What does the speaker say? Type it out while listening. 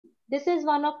This is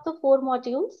one of the 4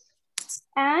 modules,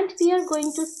 and we are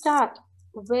going to start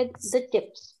with the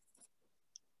tips.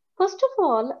 First of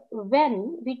all,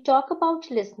 when we talk about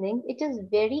listening, it is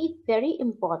very, very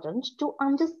important to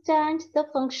understand the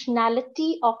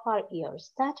functionality of our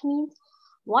ears. That means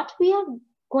what we are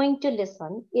going to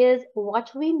listen is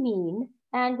what we mean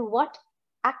and what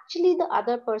actually the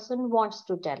other person wants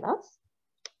to tell us.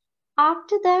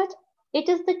 After that, it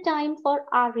is the time for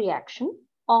our reaction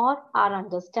or our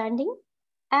understanding,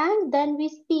 and then we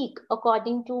speak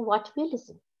according to what we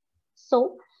listen.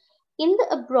 So, in the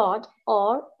abroad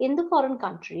or in the foreign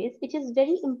countries, it is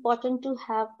very important to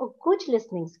have a good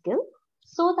listening skill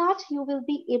so that you will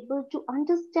be able to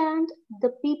understand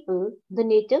the people, the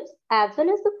natives, as well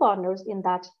as the foreigners in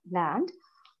that land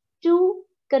to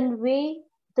convey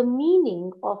the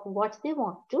meaning of what they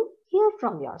want to hear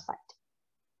from your side.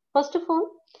 First of all,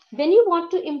 when you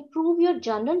want to improve your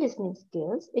general listening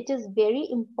skills, it is very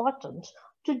important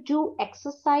to do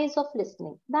exercise of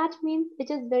listening. That means it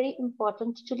is very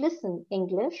important to listen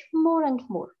English more and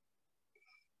more.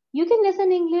 You can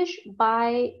listen English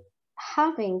by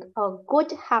having a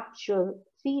good habitual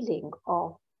feeling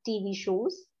of TV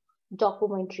shows,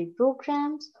 documentary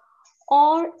programs,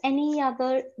 or any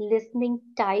other listening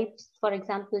types, for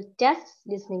example, tests,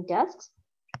 listening tests,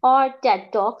 or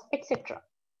TED Talks, etc.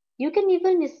 You can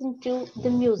even listen to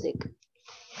the music.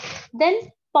 Then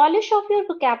polish of your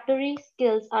vocabulary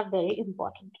skills are very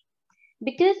important,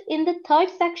 because in the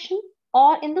 3rd section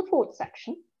or in the 4th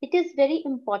section, it is very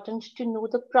important to know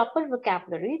the proper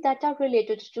vocabulary that are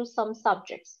related to some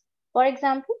subjects. For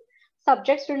example,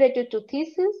 subjects related to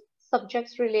thesis,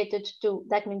 subjects related to,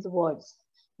 that means words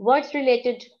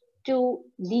related to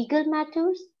legal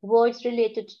matters, words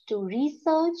related to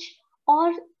research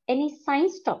or any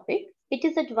science topic. It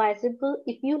is advisable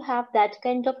if you have that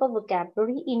kind of a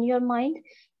vocabulary in your mind,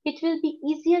 it will be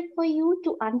easier for you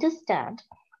to understand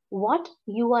what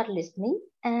you are listening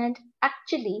and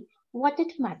actually what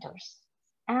it matters.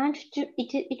 And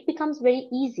it becomes very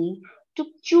easy to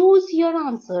choose your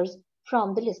answers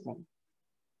from the listening.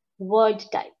 Word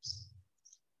types.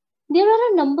 There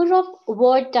are a number of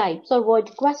word types or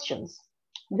word questions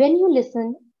when you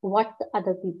listen what the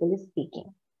other people is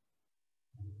speaking.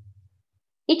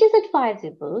 It is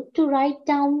advisable to write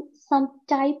down some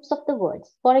types of the words.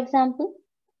 For example,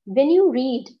 when you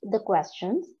read the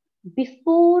questions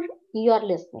before you are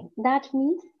listening, that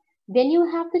means when you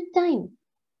have the time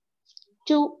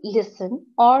to listen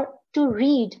or to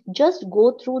read, just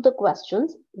go through the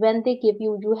questions. When they give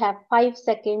you, you have 5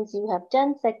 seconds, you have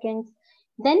 10 seconds,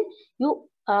 then you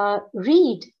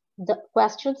read the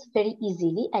questions very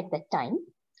easily at that time.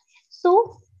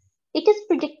 So it is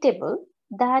predictable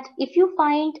that if you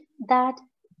find that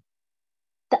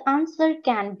the answer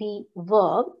can be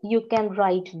verb, you can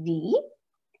write V.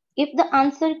 If the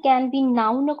answer can be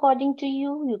noun according to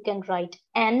you, you can write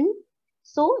N.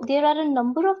 So there are a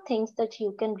number of things that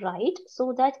you can write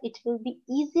so that it will be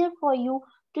easier for you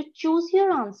to choose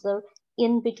your answer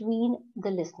in between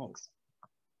the listenings.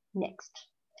 Next,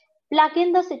 plug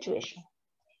in the situation.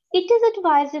 It is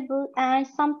advisable, and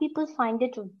some people find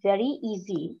it very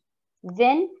easy,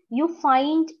 when you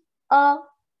find a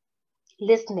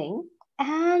listening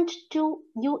and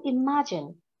you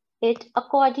imagine it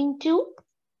according to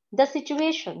the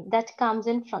situation that comes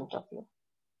in front of you.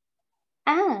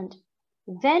 And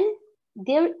when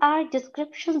there are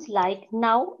descriptions like,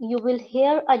 now you will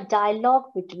hear a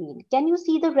dialogue between. Can you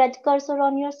see the red cursor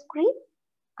on your screen?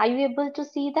 Are you able to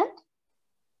see that?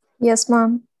 Yes,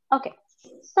 ma'am. Okay.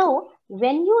 So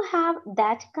when you have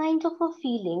that kind of a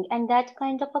feeling and that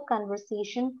kind of a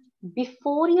conversation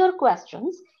before your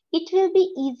questions, it will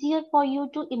be easier for you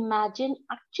to imagine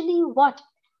actually what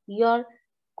your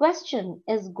question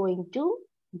is going to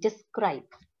describe.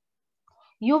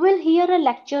 You will hear a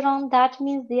lecture on, that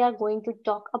means they are going to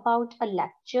talk about a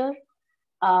lecture,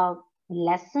 a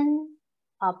lesson,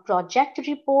 a project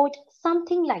report,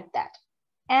 something like that.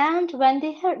 And when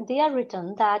they are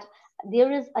written that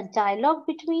there is a dialogue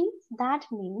between, that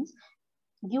means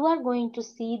you are going to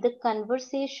see the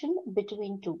conversation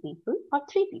between 2 people or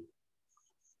 3 people.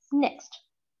 Next,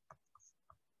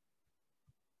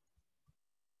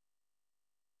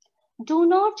 do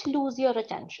not lose your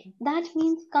attention. That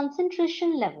means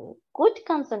concentration level, good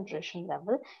concentration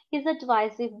level is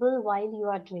advisable while you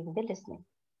are doing the listening.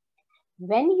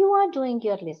 When you are doing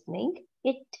your listening,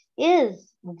 it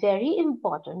is very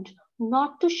important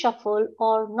not to shuffle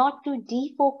or not to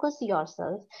defocus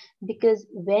yourself, because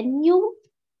when you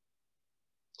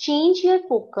change your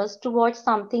focus towards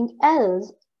something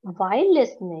else while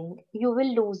listening, you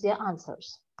will lose your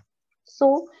answers.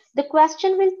 So the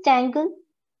question will tangle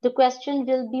The question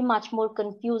will be much more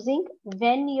confusing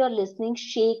when your listening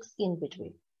shakes in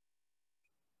between.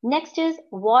 Next is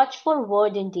watch for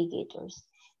word indicators.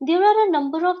 There are a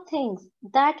number of things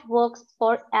that works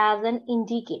for as an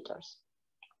indicators.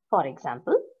 For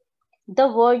example, the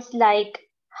words like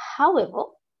however,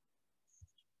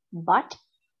 but,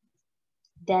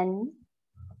 then,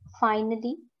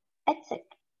 finally, etc.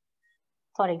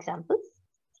 For example,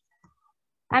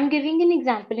 I'm giving an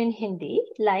example in Hindi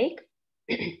like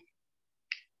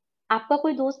आपका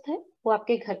कोई दोस्त है, वो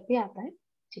आपके घर पे आता है,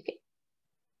 ठीक है,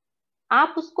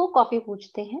 आप उसको कॉफी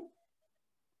पूछते हैं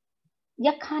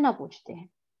या खाना पूछते हैं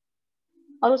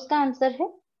और उसका आंसर है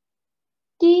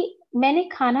कि मैंने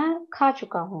खाना खा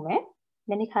चुका हूं,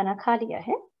 मैंने खाना खा लिया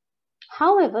है,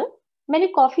 however मैंने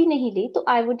कॉफी नहीं ली तो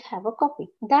I would have a coffee.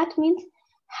 That means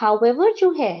however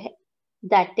जो है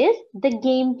that is the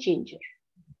game changer.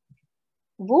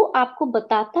 वो आपको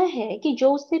बताता है कि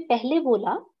जो उससे पहले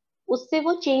बोला उससे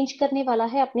वो चेंज करने वाला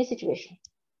है अपनी सिचुएशन.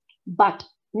 बट,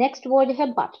 नेक्स्ट वर्ड है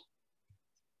बट.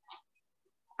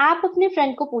 आप अपने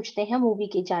फ्रेंड को पूछते हैं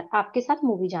आपके साथ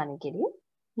मूवी जाने के लिए,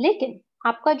 लेकिन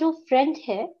आपका जो फ्रेंड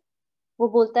है वो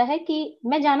बोलता है कि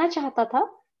मैं जाना चाहता था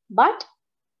बट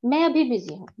मैं अभी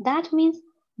बिजी हूं. That means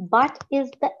but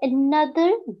is the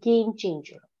another game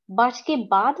changer. But के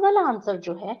बाद वाला आंसर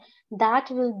जो है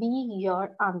that will be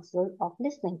your answer of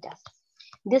listening test.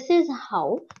 This is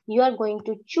how you are going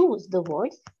to choose the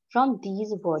words from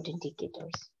these word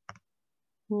indicators.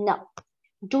 Now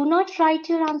do not right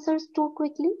your answers to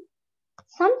quickly.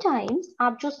 Sometimes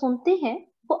आप जो सुनते हैं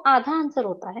वो आधा answer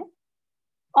होता है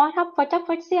और आप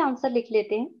फटाफट से आंसर लिख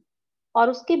लेते हैं और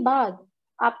उसके बाद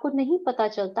आपको नहीं पता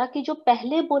चलता कि जो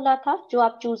पहले बोला था, जो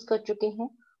आप चूज कर चुके हैं,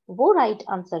 वो राइट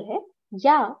आंसर है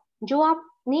या जो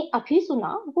आपने अभी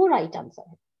सुना वो राइट आंसर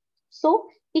है. So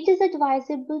it is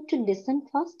advisable to listen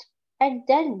first and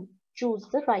then choose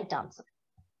the right answer.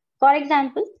 For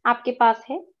example, आपके पास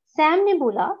है सैम ने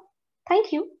बोला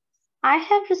thank you, I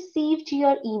have received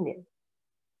your email.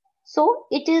 So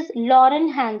it is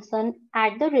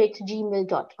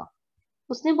laurenhanson@gmail.com.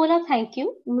 उसने बोला थैंक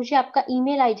यू, मुझे आपका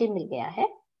email ID मिल गया है.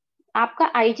 आपका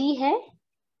आईडी है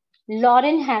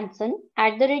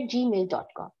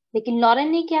laurenhanson@gmail.com. लेकिन लॉरेन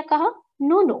ने क्या कहा?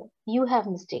 No, you have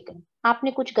mistaken.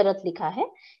 आपने कुछ गलत लिखा है.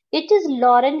 It is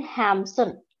Lauren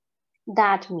हैम्सन.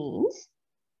 That means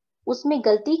उसमें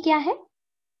गलती क्या है?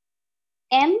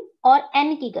 एम और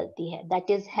एन की गलती है.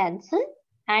 That is Hansen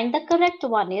and the correct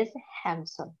one is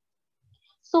हैम्सन.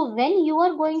 So when you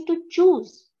are going to choose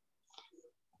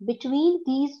between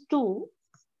these two,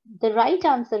 the right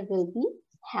answer will be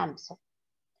Hampson.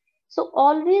 So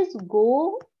always go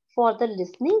for the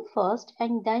listening first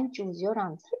and then choose your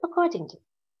answer accordingly.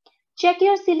 Check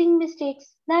your spelling mistakes.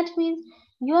 That means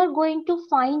you are going to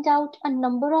find out a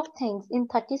number of things in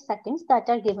 30 seconds that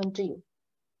are given to you.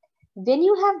 When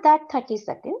you have that 30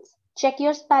 seconds, check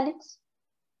your spellings.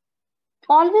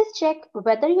 Always check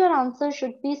whether your answer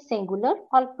should be singular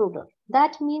or plural.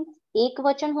 That means एक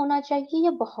वचन होना चाहिए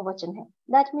या बहुवचन है.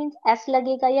 That means s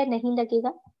लगेगा या नहीं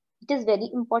लगेगा. It is very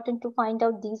important to find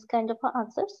out these kind of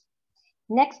answers.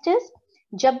 Next is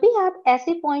जब भी आप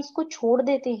ऐसे पॉइंट्स को छोड़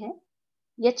देते हैं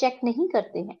या चेक नहीं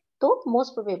करते हैं तो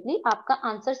मोस्ट प्रोबेबली आपका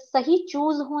आंसर सही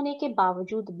चूज होने के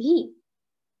बावजूद भी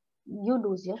you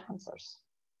lose your answers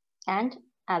and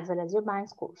as well as your band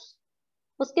scores.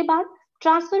 उसके बाद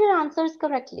transfer your answers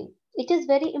correctly. It is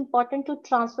very important to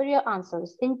transfer your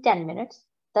answers in 10 minutes.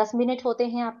 10 minute होते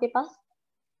हैं आपके पास.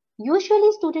 Usually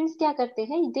students क्या करते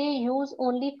हैं? They use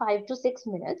only 5 to 6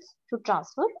 minutes to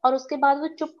transfer और उसके बाद वो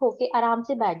चुप होके आराम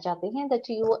से बैठ जाते हैं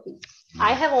that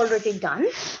I have already done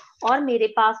और मेरे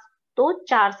पास तो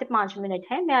 4 से 5 मिनट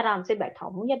है, मैं आराम से बैठा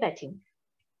हूँ या बैठी हूँ.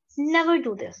 Never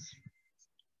do this.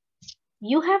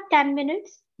 You have 10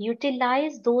 minutes.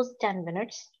 Utilize those 10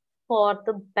 minutes for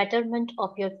the betterment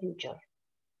of your future.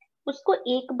 उसको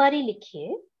एक बार ही लिखिए,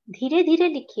 धीरे धीरे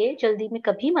लिखिए, जल्दी में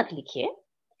कभी मत लिखिए.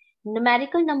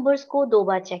 न्यूमेरिकल नंबर्स को 2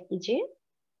 बार चेक कीजिए.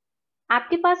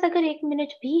 आपके पास अगर 1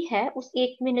 मिनट भी है, उस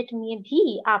 1 मिनट में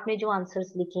भी आपने जो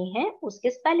आंसर्स लिखे हैं उसके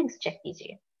स्पेलिंग्स चेक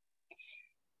कीजिए.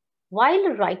 While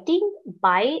writing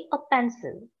by a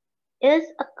pencil is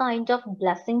a kind of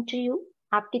blessing to you.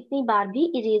 आप कितनी बार भी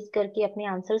इरेज करके अपने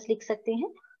आंसर्स लिख सकते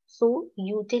हैं. So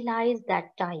utilize that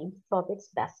time for its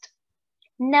best.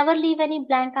 Never leave any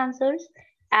blank answers.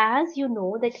 As you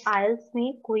know that IELTS में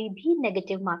कोई भी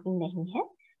negative marking नहीं है.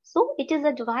 So it is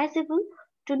advisable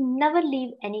to never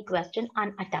leave any question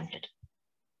unattempted.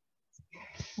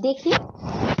 देखिए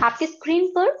आपके स्क्रीन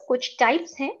पर कुछ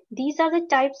टाइप्स हैं. These are the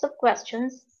types of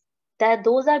questions that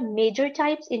those are major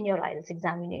types in your IELTS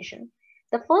examination.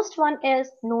 The first one is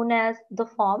known as the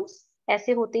forms.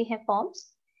 ऐसे होते हैं forms.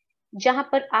 जहां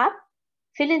पर आप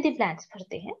fill in the blanks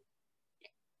भरते हैं.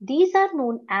 These are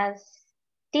known as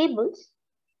tables,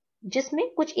 जिसमें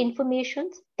कुछ information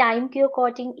time के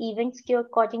according, events के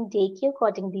according, day के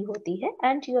according भी होती है,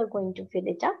 and you are going to fill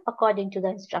it up according to the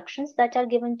instructions that are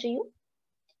given to you.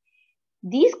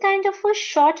 These kind of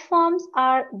short forms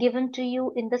are given to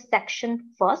you in the section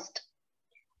first,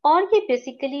 और ये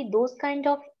basically those kind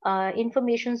of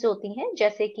informations होती हैं,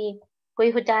 जैसे कि कोई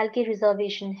hotel की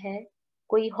reservation है,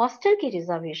 कोई हॉस्टल की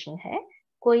रिजर्वेशन है,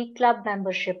 कोई क्लब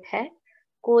मेंबरशिप है,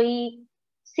 कोई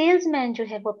सेल्समैन जो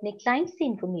है वो अपने क्लाइंट से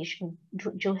इंफॉर्मेशन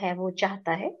जो है वो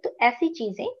चाहता है, तो ऐसी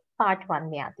चीजें पार्ट 1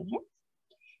 में आती हैं.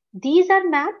 These are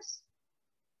maps.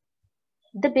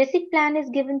 The basic plan is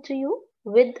given to you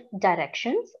with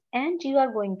directions and you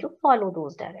are going to follow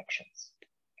those directions.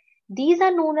 These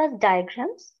are known as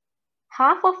diagrams.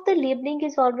 Half of the labeling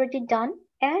is already done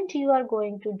and you are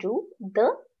going to do the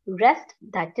rest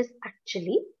that is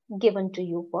actually given to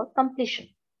you for completion.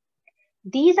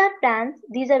 These are plans.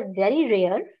 These are very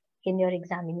rare in your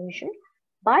examination,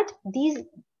 but these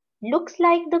looks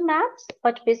like the maps,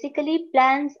 but basically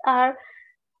plans are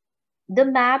the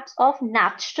maps of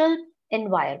natural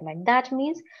environment. That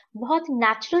means बहुत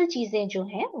natural चीजें जो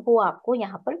हैं वो आपको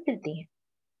यहाँ पर मिलती हैं.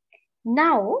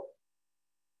 Now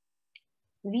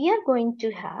we are going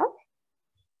to have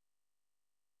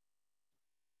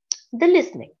the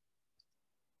listening.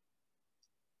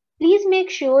 Please make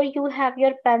sure you have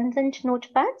your pens and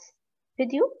notepads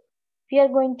with you. We are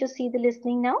going to see the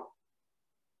listening now.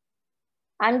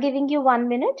 I'm giving you 1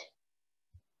 minute.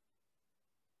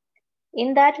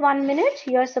 In that 1 minute,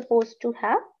 you are supposed to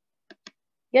have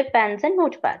your pens and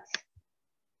notepads.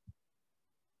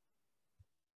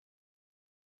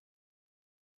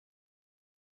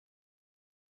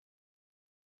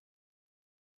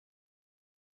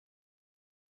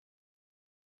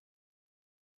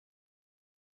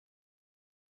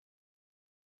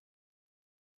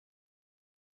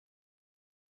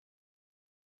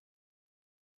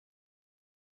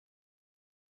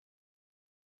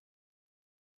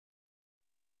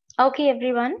 Okay,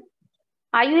 everyone.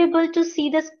 Are you able to see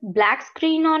this black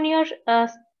screen on your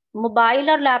mobile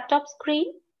or laptop screen?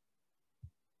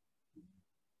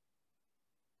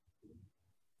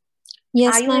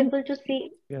 Yes, Are you ma'am. able to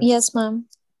see? Yes, ma'am.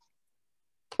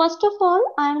 First of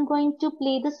all, I am going to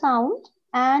play the sound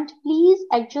and please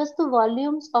adjust the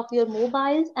volumes of your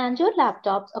mobiles and your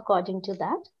laptops according to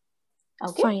that.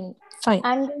 Okay? Fine. Fine.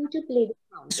 I'm going to play the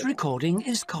sound. This recording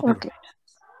is copyright. Okay.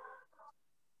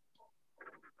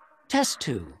 Test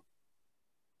 2.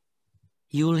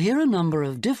 You'll hear a number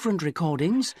of different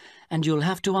recordings and you'll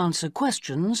have to answer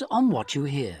questions on what you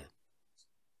hear.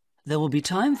 There will be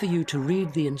time for you to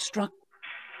read the instructions.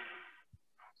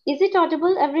 Is it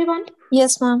audible, everyone?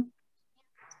 Yes, ma'am.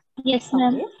 Yes,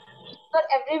 ma'am. Okay. For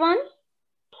everyone?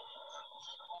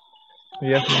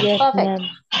 Yes, ma'am. Perfect.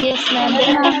 Yes,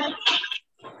 ma'am.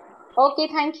 Okay,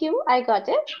 thank you. I got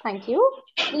it. Thank you.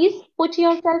 Please put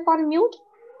yourself on mute.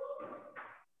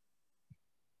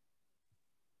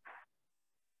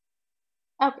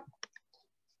 Okay.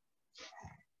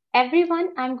 Everyone,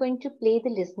 I'm going to play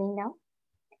the listening now.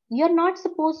 You're not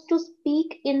supposed to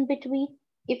speak in between.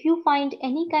 If you find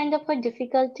any kind of a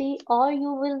difficulty or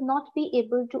you will not be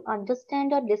able to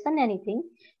understand or listen anything,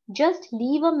 just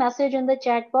leave a message in the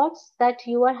chat box that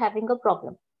you are having a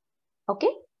problem. Okay?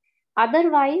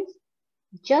 Otherwise,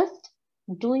 just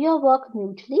do your work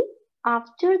mutely.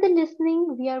 After the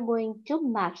listening, we are going to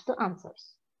match the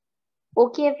answers.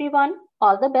 Okay, everyone,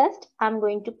 all the best. I'm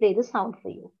going to play the sound for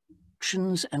you.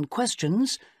 And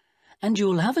questions, and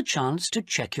you'll have a chance to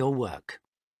check your work.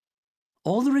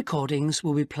 All the recordings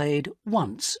will be played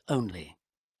once only.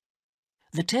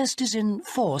 The test is in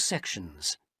 4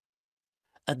 sections.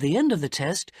 At the end of the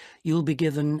test, you'll be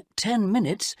given 10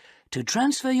 minutes to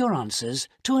transfer your answers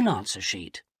to an answer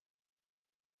sheet.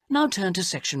 Now turn to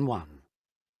Section 1.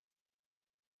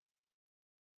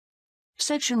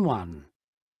 Section 1.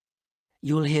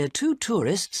 You'll hear 2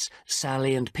 tourists,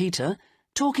 Sally and Peter,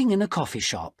 talking in a coffee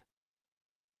shop.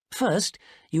 First,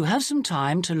 you have some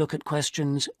time to look at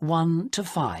questions 1 to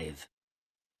 5.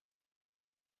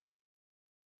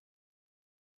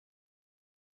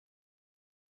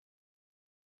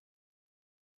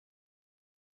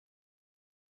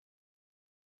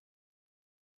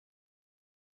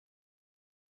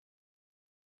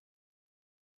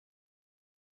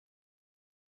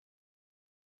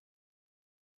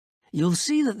 You'll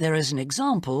see that there is an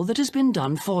example that has been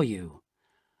done for you.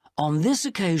 On this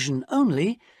occasion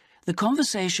only, the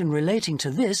conversation relating to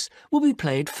this will be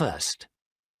played first.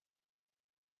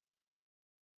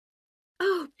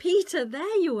 Oh, Peter,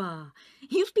 there you are.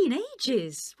 You've been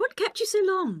ages. What kept you so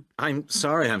long? I'm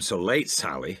sorry I'm so late,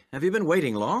 Sally. Have you been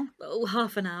waiting long? Oh,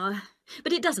 half an hour.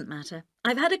 But it doesn't matter.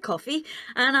 I've had a coffee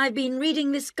and I've been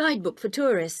reading this guidebook for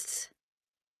tourists.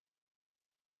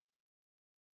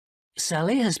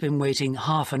 Sally has been waiting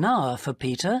half an hour for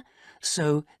Peter,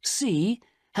 so C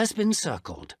has been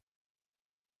circled.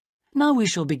 Now we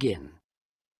shall begin.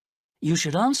 You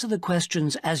should answer the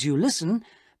questions as you listen,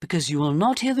 because you will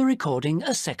not hear the recording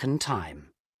a second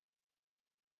time.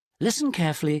 Listen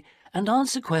carefully and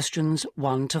answer questions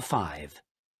 1 to 5.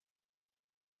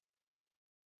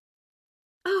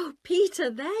 Oh, Peter,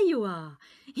 there you are.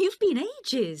 You've been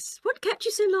ages. What kept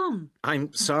you so long?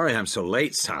 I'm sorry I'm so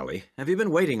late, Sally. Have you been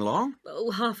waiting long?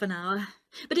 Oh, half an hour.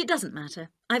 But it doesn't matter.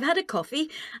 I've had a coffee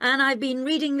and I've been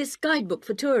reading this guidebook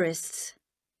for tourists.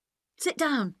 Sit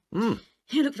down.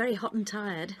 You look very hot and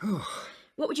tired.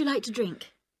 What would you like to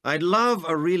drink? I'd love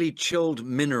a really chilled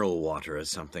mineral water or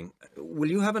something. Will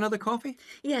you have another coffee?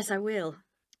 Yes, I will.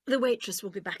 The waitress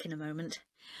will be back in a moment.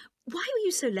 Why were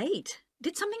you so late?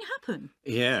 Did something happen?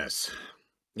 Yes.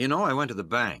 You know, I went to the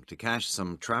bank to cash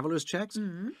some traveler's checks.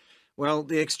 Well,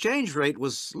 the exchange rate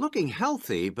was looking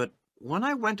healthy, but when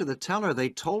I went to the teller, they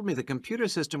told me the computer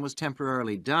system was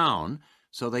temporarily down,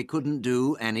 so they couldn't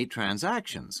do any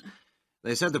transactions.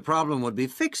 They said the problem would be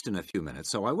fixed in a few minutes,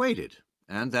 so I waited.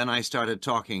 And then I started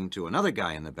talking to another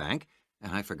guy in the bank,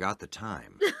 and I forgot the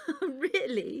time.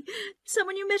 Really?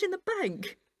 Someone you met in the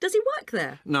bank? Does he work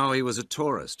there? No, he was a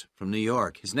tourist from New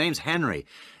York. His name's Henry,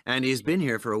 and he's been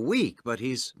here for a week, but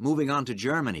he's moving on to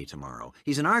Germany tomorrow.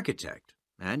 He's an architect,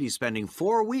 and he's spending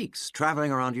 4 weeks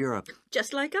traveling around Europe.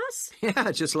 Just like us?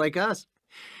 Yeah, just like us.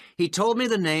 He told me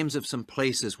the names of some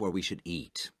places where we should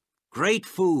eat. Great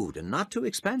food and not too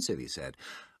expensive, he said.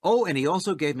 Oh, and he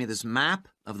also gave me this map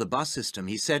of the bus system.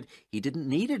 He said he didn't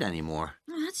need it anymore.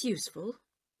 Oh, that's useful.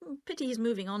 Pity he's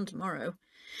moving on tomorrow.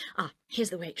 Ah,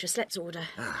 here's the waitress. Let's order.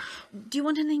 Do you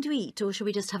want anything to eat, or shall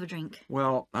we just have a drink?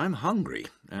 Well, I'm hungry,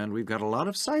 and we've got a lot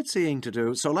of sightseeing to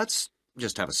do, so let's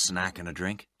just have a snack and a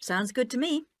drink. Sounds good to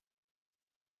me.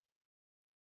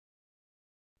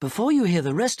 Before you hear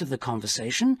the rest of the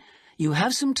conversation, you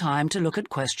have some time to look at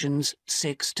questions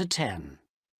 6 to 10.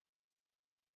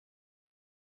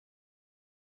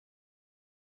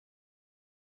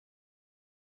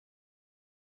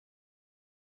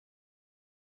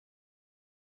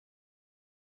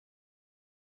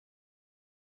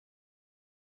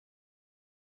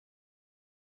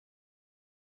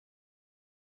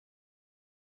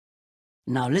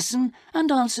 Now listen and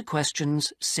answer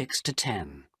questions 6 to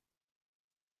 10.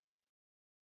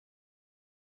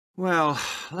 Well,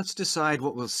 let's decide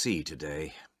what we'll see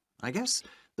today. I guess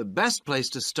the best place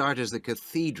to start is the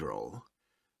cathedral,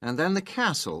 and then the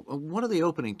castle. What are the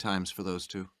opening times for those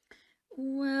two?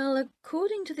 Well,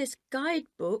 according to this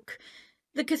guidebook,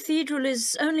 the cathedral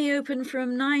is only open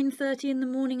from 9:30 in the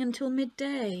morning until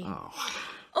midday.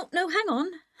 Oh, no, hang on.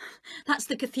 That's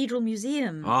the Cathedral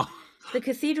Museum. The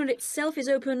cathedral itself is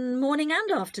open morning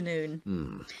and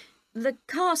afternoon. The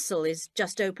castle is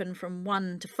just open from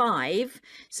 1 to 5,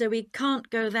 so we can't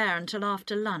go there until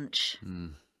after lunch.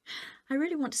 I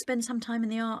really want to spend some time in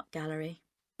the art gallery,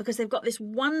 because they've got this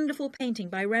wonderful painting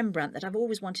by Rembrandt that I've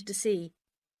always wanted to see.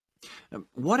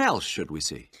 What else should we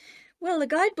see? Well, the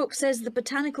guidebook says the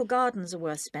botanical gardens are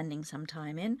worth spending some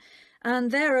time in,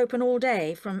 and they're open all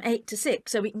day from 8 to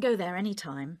 6, so we can go there any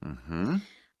time.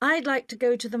 I'd like to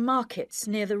go to the markets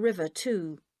near the river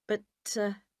too, but,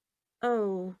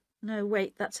 oh, no,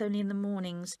 wait, that's only in the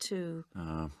mornings too.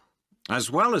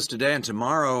 As well as today and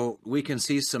tomorrow, we can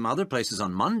see some other places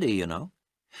on Monday, you know.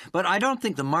 But I don't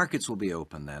think the markets will be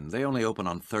open then. They only open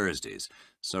on Thursdays,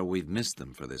 so we've missed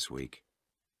them for this week.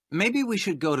 Maybe we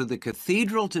should go to the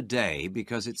cathedral today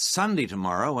because it's Sunday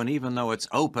tomorrow, and even though it's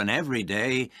open every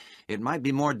day, it might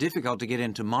be more difficult to get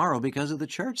in tomorrow because of the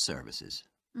church services.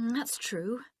 That's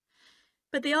true.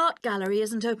 But the art gallery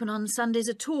isn't open on Sundays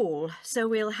at all, so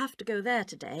we'll have to go there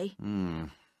today.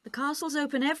 The castle's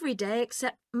open every day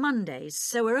except Mondays,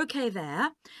 so we're okay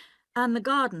there. And the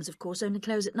gardens, of course, only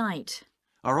close at night.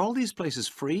 Are all these places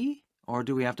free, or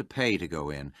do we have to pay to go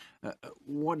in?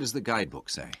 What does the guidebook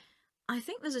say? I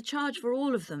think there's a charge for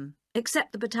all of them,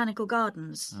 except the botanical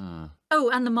gardens. Oh,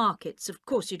 and the markets. Of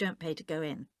course, you don't pay to go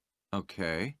in.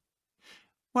 Okay.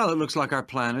 Well, it looks like our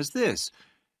plan is this.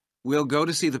 We'll go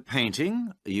to see the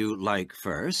painting you like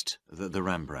first, the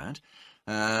Rembrandt,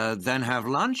 then have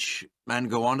lunch and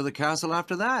go on to the castle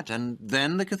after that, and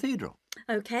then the cathedral.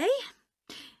 Okay.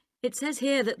 It says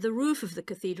here that the roof of the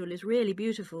cathedral is really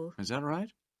beautiful. Is that right?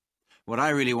 What I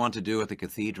really want to do at the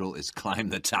cathedral is climb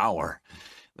the tower.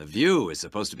 The view is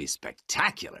supposed to be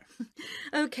spectacular.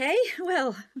 OK,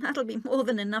 well, that'll be more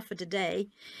than enough for today.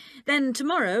 Then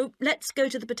tomorrow, let's go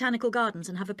to the botanical gardens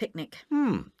and have a picnic.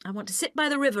 I want to sit by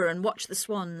the river and watch the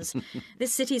swans.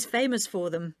 This city's famous for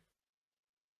them.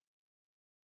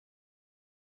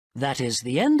 That is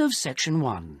the end of section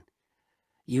 1.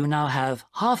 You now have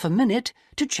half a minute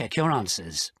to check your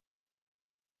answers.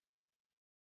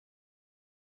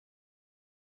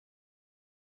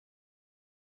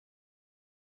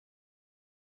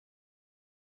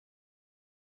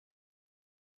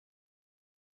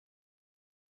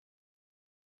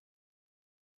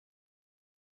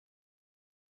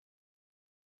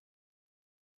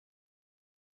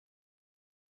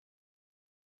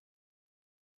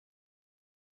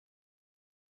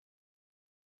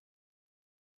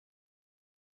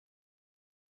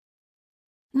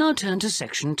 Now turn to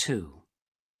section 2.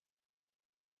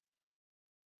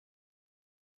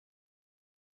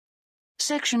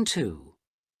 Section 2.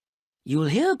 You will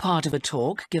hear part of a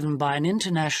talk given by an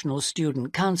international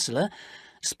student counsellor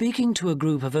speaking to a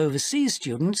group of overseas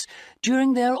students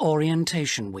during their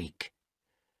orientation week.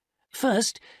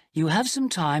 First, you have some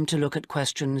time to look at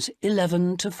questions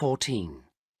 11 to 14.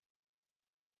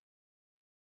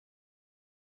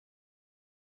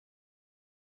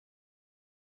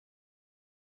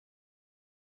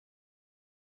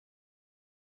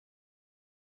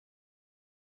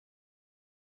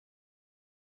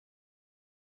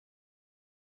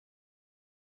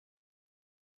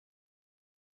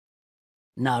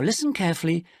 Now listen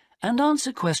carefully and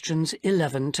answer questions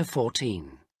 11 to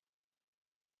 14.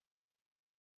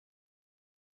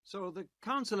 So the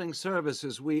counselling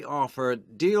services we offer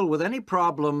deal with any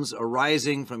problems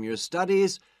arising from your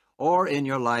studies or in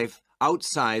your life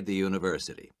outside the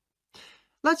university.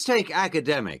 Let's take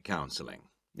academic counselling.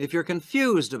 If you're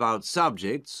confused about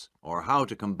subjects or how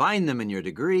to combine them in your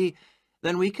degree,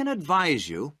 then we can advise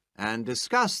you and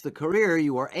discuss the career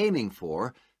you are aiming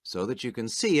for so that you can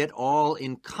see it all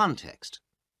in context.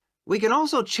 We can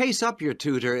also chase up your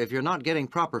tutor if you're not getting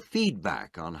proper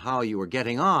feedback on how you are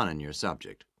getting on in your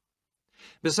subject.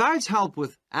 Besides help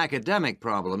with academic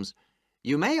problems,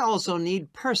 you may also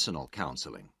need personal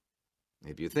counseling.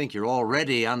 If you think you're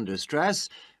already under stress,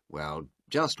 well,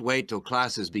 just wait till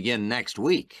classes begin next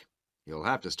week. You'll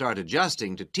have to start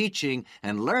adjusting to teaching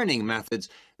and learning methods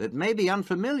that may be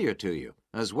unfamiliar to you,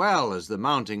 as well as the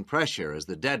mounting pressure as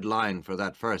the deadline for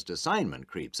that first assignment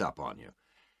creeps up on you.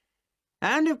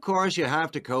 And, of course, you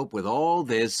have to cope with all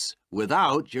this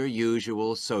without your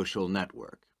usual social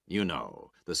network. You know,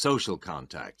 the social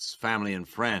contacts, family and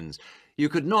friends you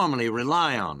could normally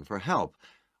rely on for help.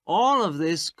 All of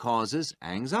this causes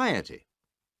anxiety.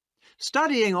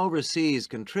 Studying overseas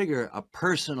can trigger a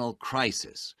personal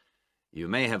crisis. You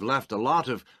may have left a lot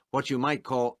of what you might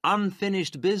call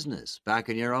unfinished business back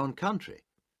in your own country.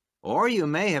 Or you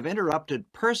may have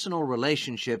interrupted personal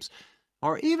relationships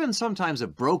or even sometimes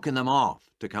have broken them off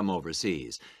to come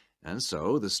overseas. And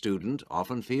so the student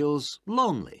often feels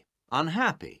lonely,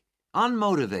 unhappy,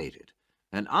 unmotivated,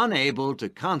 and unable to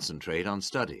concentrate on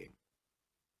studying.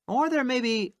 Or there may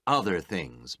be other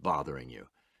things bothering you.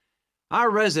 Our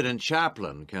resident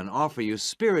chaplain can offer you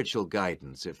spiritual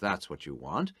guidance if that's what you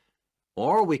want,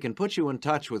 or we can put you in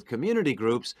touch with community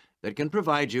groups that can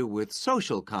provide you with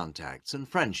social contacts and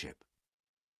friendship.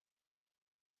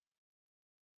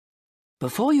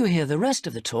 Before you hear the rest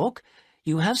of the talk,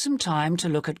 you have some time to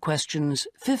look at questions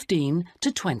 15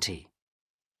 to 20.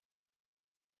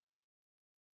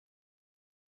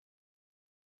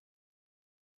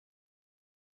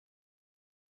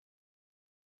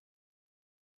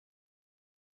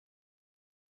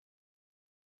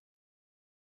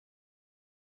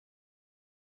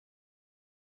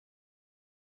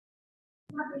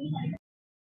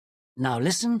 Now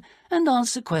listen and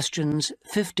answer questions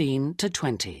 15 to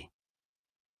 20.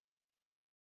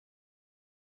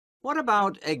 What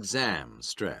about exam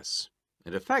stress?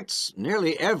 It affects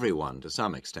nearly everyone to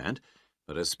some extent,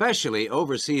 but especially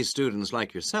overseas students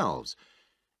like yourselves.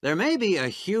 There may be a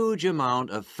huge amount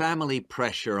of family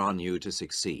pressure on you to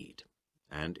succeed.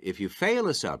 And if you fail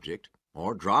a subject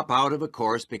or drop out of a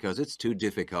course because it's too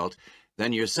difficult,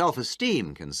 then your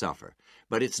self-esteem can suffer.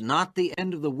 But it's not the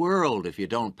end of the world if you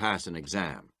don't pass an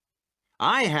exam.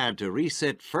 I had to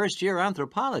resit first-year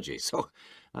anthropology, so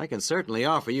I can certainly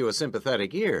offer you a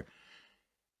sympathetic ear.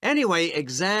 Anyway,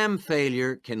 exam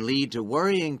failure can lead to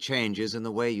worrying changes in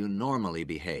the way you normally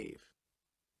behave.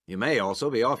 You may also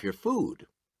be off your food,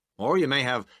 or you may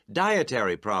have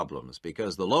dietary problems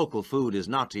because the local food is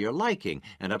not to your liking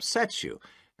and upsets you,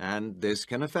 and this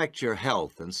can affect your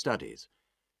health and studies.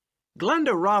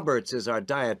 Glenda Roberts is our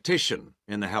dietitian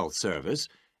in the health service,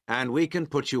 and we can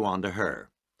put you on to her.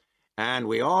 And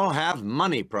we all have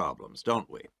money problems, don't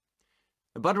we?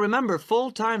 But remember,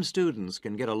 full-time students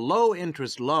can get a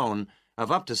low-interest loan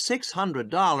of up to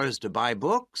 $600 to buy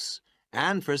books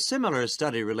and for similar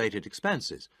study-related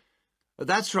expenses.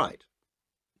 That's right.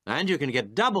 And you can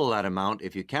get double that amount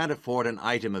if you can't afford an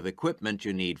item of equipment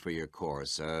you need for your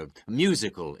course, a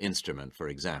musical instrument, for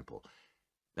example.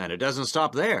 And it doesn't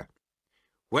stop there.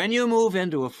 When you move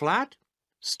into a flat,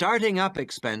 starting up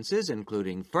expenses,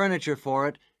 including furniture for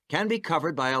it, can be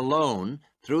covered by a loan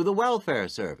through the welfare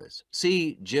service.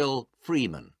 See Jill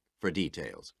Freeman for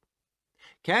details.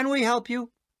 Can we help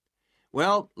you?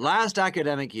 Well, last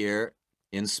academic year,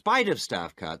 in spite of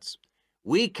staff cuts,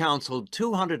 we counseled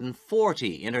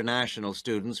 240 international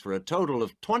students for a total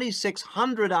of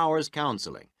 2,600 hours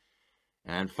counseling.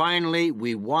 And finally,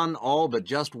 we won all but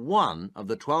just one of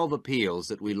the 12 appeals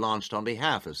that we launched on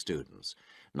behalf of students.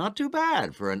 Not too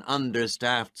bad for an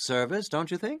understaffed service,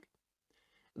 don't you think?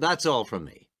 That's all from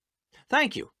me.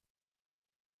 Thank you.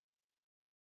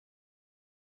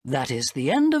 That is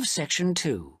the end of section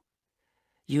 2.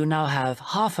 You now have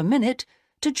half a minute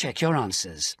to check your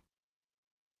answers.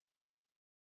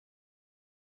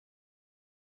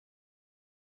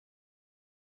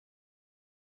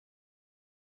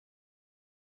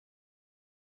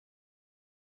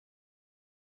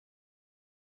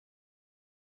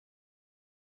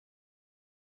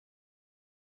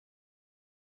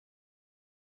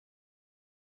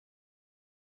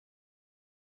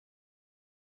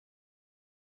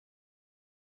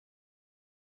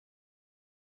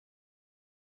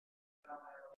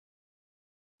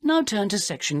 Now turn to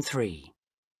section 3.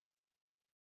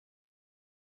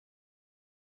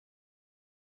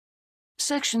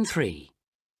 Section 3.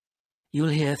 You'll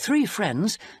hear 3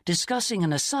 friends discussing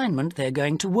an assignment they're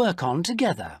going to work on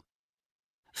together.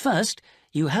 First,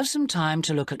 you have some time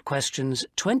to look at questions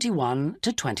 21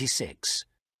 to 26.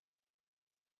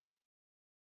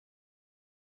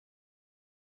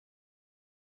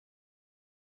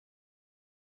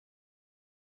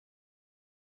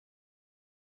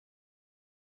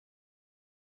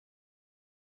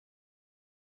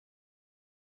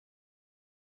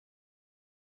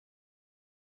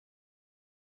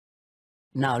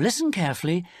 Now listen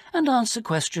carefully and answer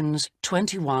questions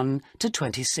 21 to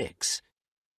 26.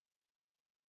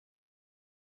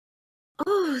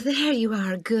 Oh, there you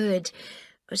are, good.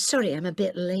 Sorry I'm a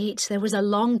bit late. There was a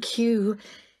long queue.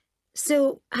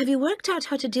 So, have you worked out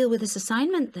how to deal with this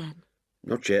assignment then?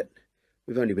 Not yet.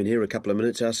 We've only been here a couple of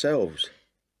minutes ourselves.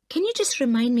 Can you just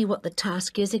remind me what the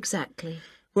task is exactly?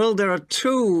 Well, there are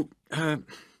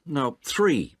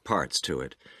three parts to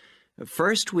it.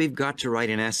 First, we've got to write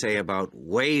an essay about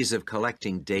ways of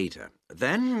collecting data.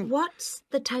 Then... What's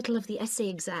the title of the essay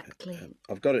exactly?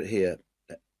 I've got it here.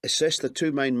 Assess the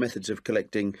 2 main methods of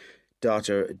collecting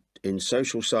data in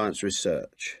social science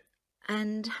research.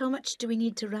 And how much do we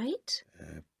need to write?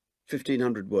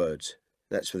 1,500 words.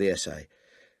 That's for the essay.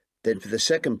 Then for the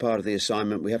second part of the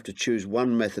assignment, we have to choose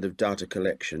one method of data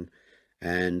collection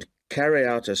and carry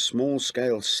out a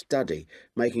small-scale study,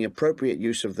 making appropriate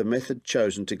use of the method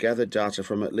chosen to gather data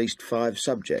from at least 5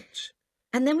 subjects.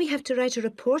 And then we have to write a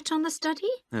report on the study?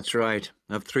 That's right,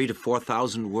 of 3,000 to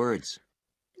 4,000 words.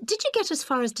 Did you get as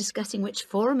far as discussing which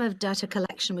form of data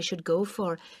collection we should go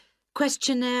for?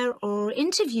 Questionnaire or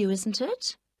interview, isn't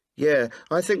it? Yeah,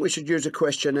 I think we should use a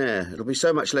questionnaire. It'll be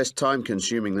so much less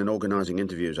time-consuming than organising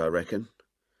interviews, I reckon.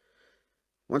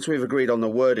 Once we've agreed on the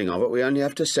wording of it, we only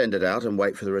have to send it out and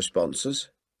wait for the responses.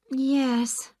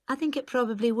 Yes, I think it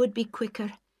probably would be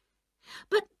quicker.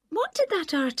 But what did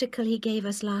that article he gave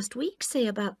us last week say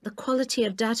about the quality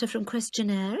of data from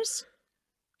questionnaires?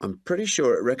 I'm pretty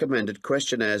sure it recommended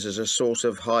questionnaires as a source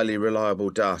of highly reliable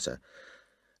data.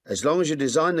 As long as you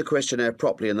design the questionnaire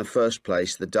properly in the first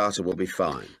place, the data will be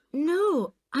fine.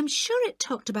 No, I'm sure it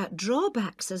talked about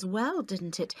drawbacks as well,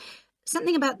 didn't it?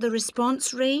 Something about the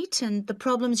response rate and the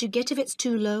problems you get if it's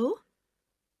too low?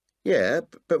 Yeah,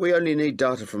 but we only need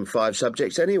data from 5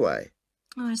 subjects anyway.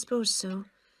 Oh, I suppose so.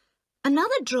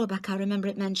 Another drawback I remember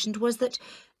it mentioned was that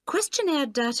questionnaire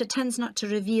data tends not to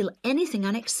reveal anything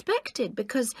unexpected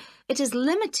because it is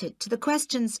limited to the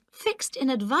questions fixed in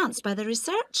advance by the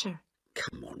researcher.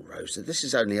 Come on, Rosa, this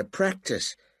is only a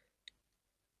practice.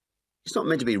 It's not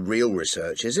meant to be real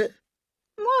research, is it?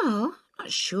 Well,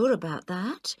 not sure about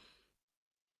that.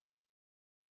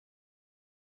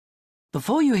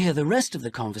 Before you hear the rest of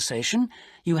the conversation,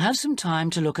 you have some time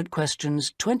to look at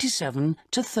questions 27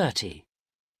 to 30.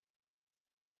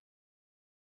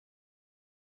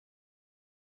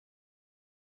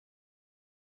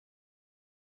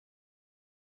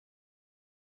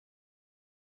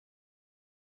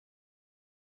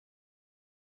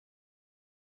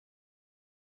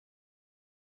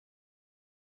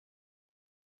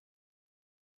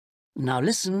 Now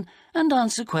listen and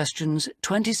answer questions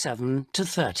 27 to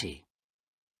 30.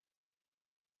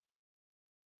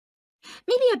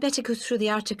 Maybe I'd better go through the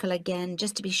article again,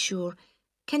 just to be sure.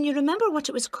 Can you remember what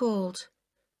it was called?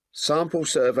 Sample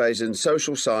Surveys in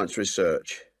Social Science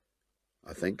Research,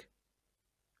 I think.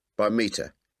 By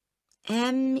Mehta.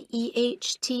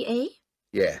 M-E-H-T-A?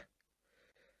 Yeah.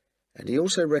 And he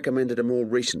also recommended a more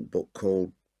recent book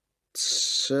called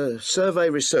Survey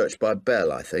Research by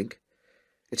Bell, I think.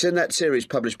 It's in that series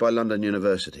published by London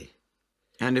University.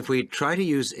 And if we try to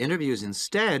use interviews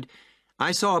instead,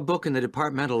 I saw a book in the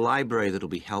departmental library that'll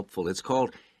be helpful. It's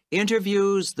called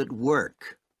Interviews That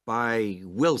Work by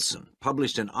Wilson,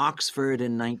 published in Oxford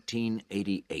in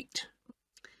 1988.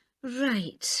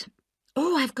 Right.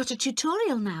 Oh, I've got a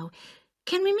tutorial now.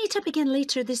 Can we meet up again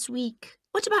later this week?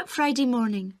 What about Friday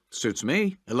morning? Suits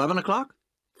me. 11 o'clock?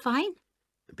 Fine.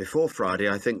 Before Friday,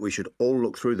 I think we should all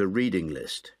look through the reading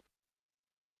list.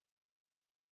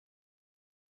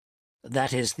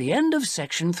 That is the end of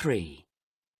section 3.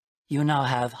 You now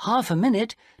have half a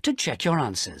minute to check your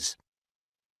answers.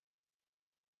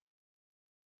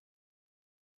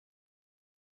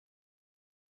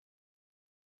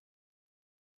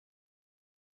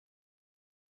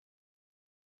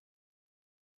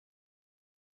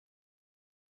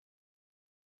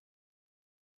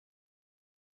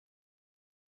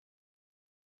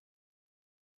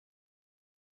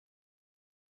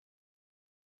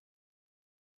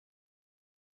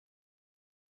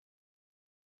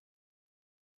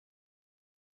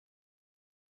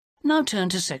 Now turn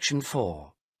to section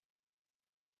 4.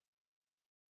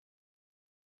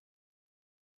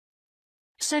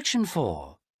 Section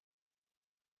 4.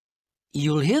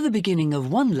 You'll hear the beginning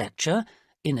of one lecture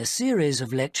in a series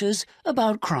of lectures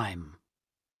about crime.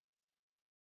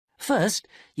 First,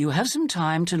 you have some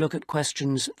time to look at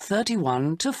questions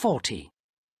 31 to 40.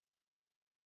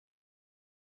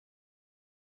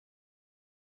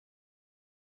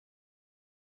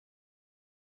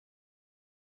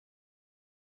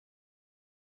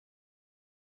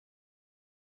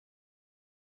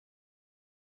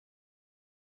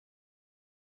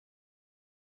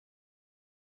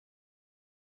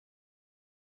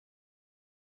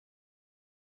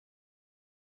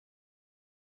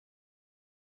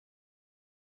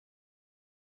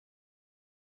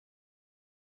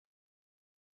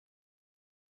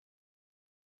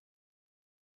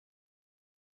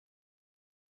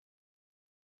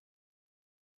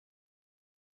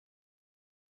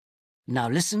 Now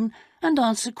listen and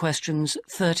answer questions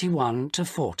 31 to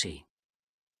 40.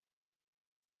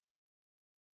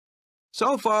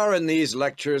 So far in these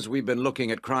lectures, we've been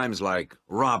looking at crimes like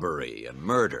robbery and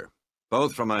murder,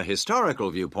 both from a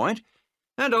historical viewpoint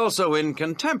and also in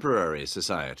contemporary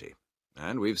society.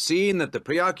 And we've seen that the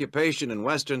preoccupation in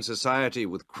Western society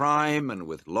with crime and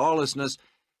with lawlessness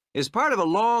is part of a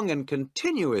long and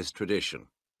continuous tradition,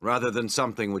 rather than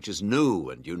something which is new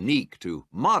and unique to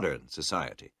modern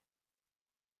society.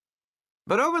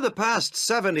 But over the past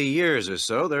 70 years or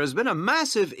so, there has been a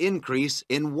massive increase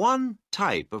in one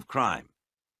type of crime,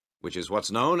 which is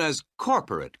what's known as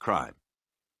corporate crime.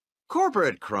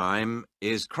 Corporate crime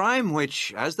is crime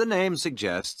which, as the name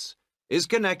suggests, is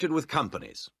connected with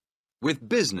companies, with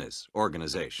business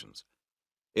organizations.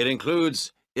 It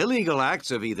includes illegal acts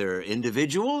of either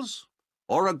individuals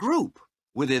or a group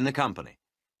within the company.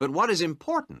 But what is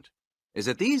important is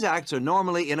that these acts are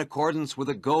normally in accordance with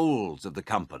the goals of the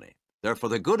company. They're for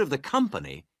the good of the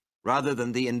company rather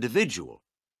than the individual.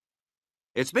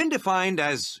 It's been defined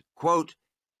as, quote,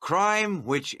 crime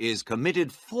which is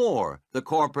committed for the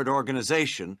corporate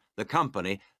organization, the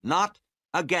company, not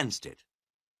against it,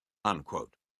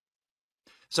 unquote.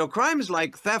 So crimes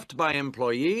like theft by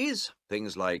employees,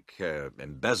 things like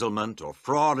embezzlement or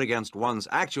fraud against one's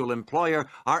actual employer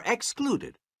are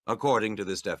excluded according to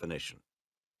this definition.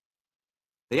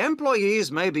 The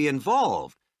employees may be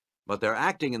involved, but they're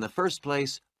acting in the first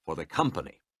place for the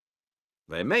company.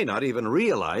 They may not even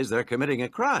realize they're committing a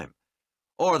crime.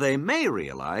 Or they may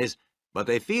realize, but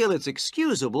they feel it's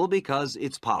excusable because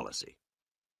it's policy.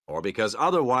 Or because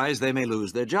otherwise they may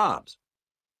lose their jobs.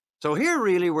 So here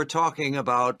really we're talking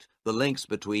about the links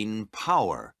between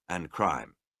power and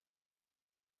crime.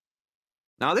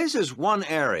 Now this is one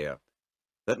area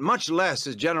that much less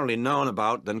is generally known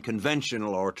about than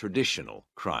conventional or traditional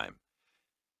crime.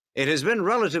 It has been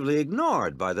relatively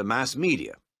ignored by the mass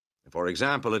media. For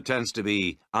example, it tends to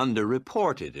be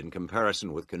underreported in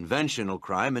comparison with conventional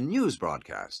crime in news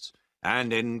broadcasts,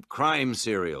 and in crime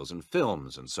serials and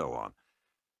films and so on.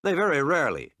 They very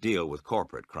rarely deal with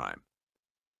corporate crime.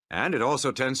 And it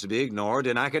also tends to be ignored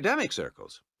in academic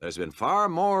circles. There's been far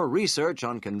more research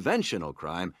on conventional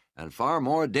crime and far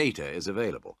more data is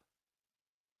available.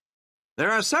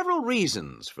 There are several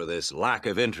reasons for this lack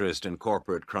of interest in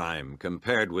corporate crime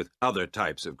compared with other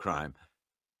types of crime.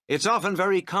 It's often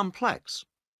very complex,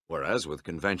 whereas with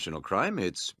conventional crime,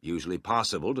 it's usually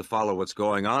possible to follow what's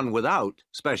going on without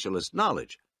specialist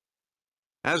knowledge.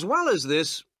 As well as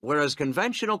this, whereas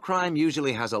conventional crime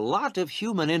usually has a lot of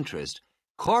human interest,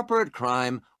 corporate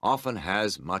crime often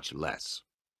has much less.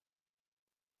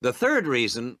 The third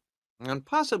reason, and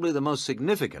possibly the most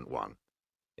significant one,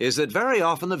 is that very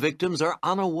often the victims are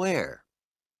unaware.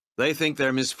 They think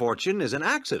their misfortune is an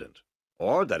accident,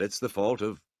 or that it's the fault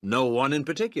of no one in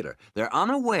particular. They're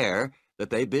unaware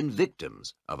that they've been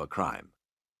victims of a crime.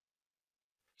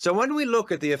 So when we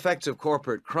look at the effects of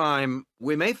corporate crime,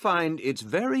 we may find it's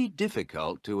very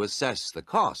difficult to assess the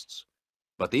costs.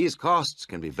 But these costs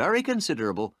can be very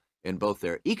considerable in both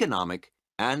their economic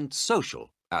and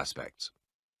social aspects.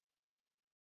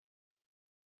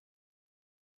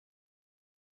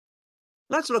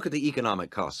 Let's look at the economic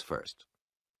costs first.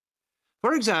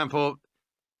 For example,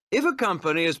 if a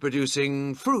company is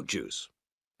producing fruit juice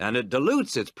and it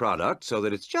dilutes its product so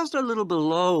that it's just a little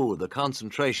below the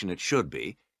concentration it should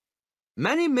be,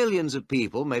 many millions of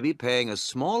people may be paying a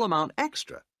small amount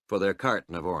extra for their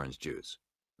carton of orange juice.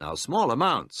 Now, small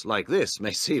amounts like this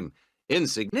may seem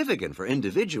insignificant for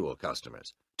individual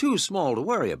customers, too small to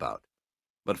worry about.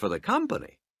 But for the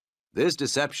company, this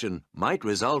deception might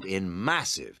result in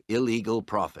massive illegal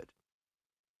profit.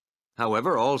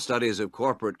 However, all studies of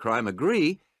corporate crime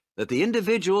agree that the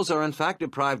individuals are in fact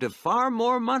deprived of far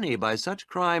more money by such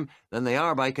crime than they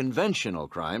are by conventional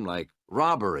crime like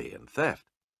robbery and theft.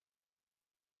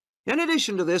 In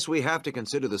addition to this, we have to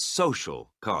consider the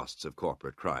social costs of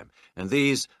corporate crime, and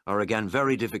these are again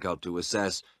very difficult to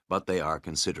assess, but they are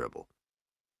considerable.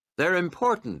 They're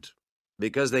important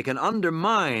because they can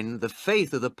undermine the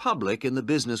faith of the public in the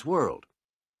business world,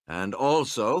 and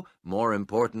also, more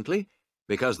importantly,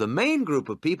 because the main group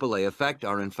of people they affect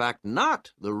are in fact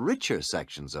not the richer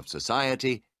sections of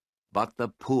society, but the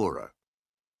poorer.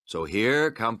 So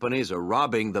here, companies are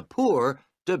robbing the poor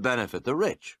to benefit the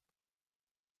rich.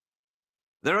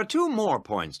 There are two more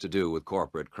points to do with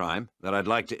corporate crime that I'd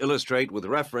like to illustrate with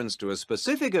reference to a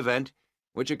specific event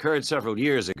which occurred several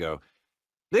years ago.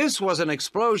 This was an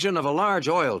explosion of a large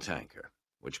oil tanker,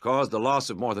 which caused the loss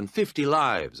of more than 50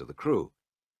 lives of the crew.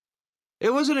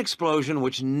 It was an explosion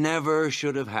which never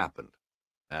should have happened,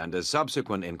 and a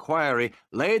subsequent inquiry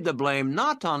laid the blame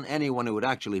not on anyone who had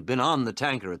actually been on the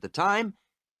tanker at the time,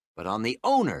 but on the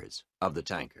owners of the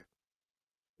tanker.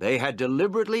 They had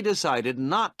deliberately decided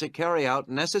not to carry out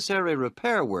necessary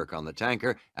repair work on the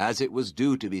tanker as it was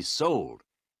due to be sold,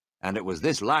 and it was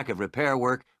this lack of repair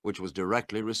work which was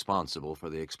directly responsible for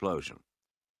the explosion.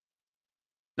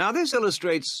 Now, this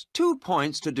illustrates 2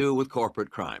 points to do with corporate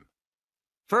crime.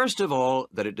 First of all,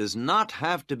 that it does not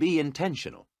have to be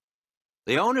intentional.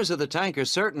 The owners of the tanker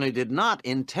certainly did not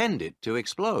intend it to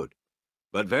explode,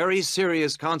 but very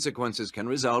serious consequences can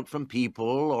result from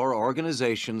people or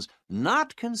organizations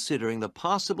not considering the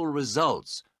possible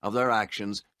results of their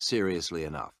actions seriously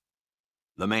enough.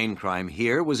 The main crime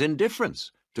here was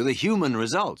indifference to the human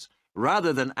results,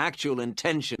 rather than actual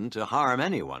intention to harm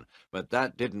anyone, but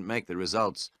that didn't make the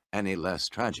results any less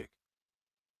tragic.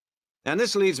 And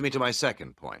this leads me to my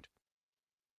second point,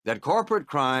 that corporate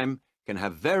crime can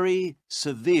have very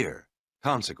severe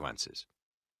consequences.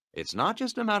 It's not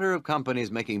just a matter of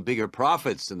companies making bigger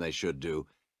profits than they should do,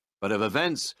 but of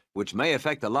events which may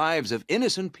affect the lives of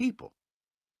innocent people.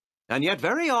 And yet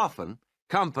very often,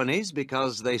 companies,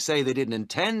 because they say they didn't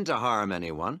intend to harm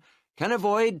anyone, can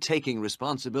avoid taking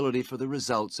responsibility for the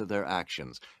results of their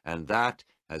actions, and that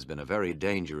has been a very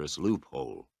dangerous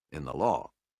loophole in the law.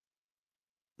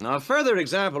 Now, a further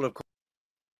example of...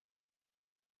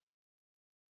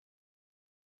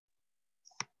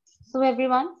 So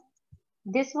everyone,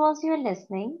 this was your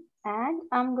listening, and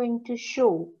I'm going to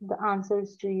show the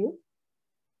answers to you.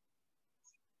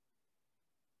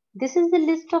 This is the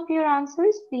list of your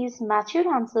answers. Please match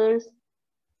your answers.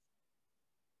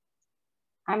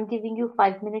 I'm giving you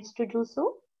 5 minutes to do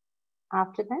so.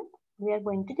 After that, we are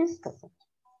going to discuss it.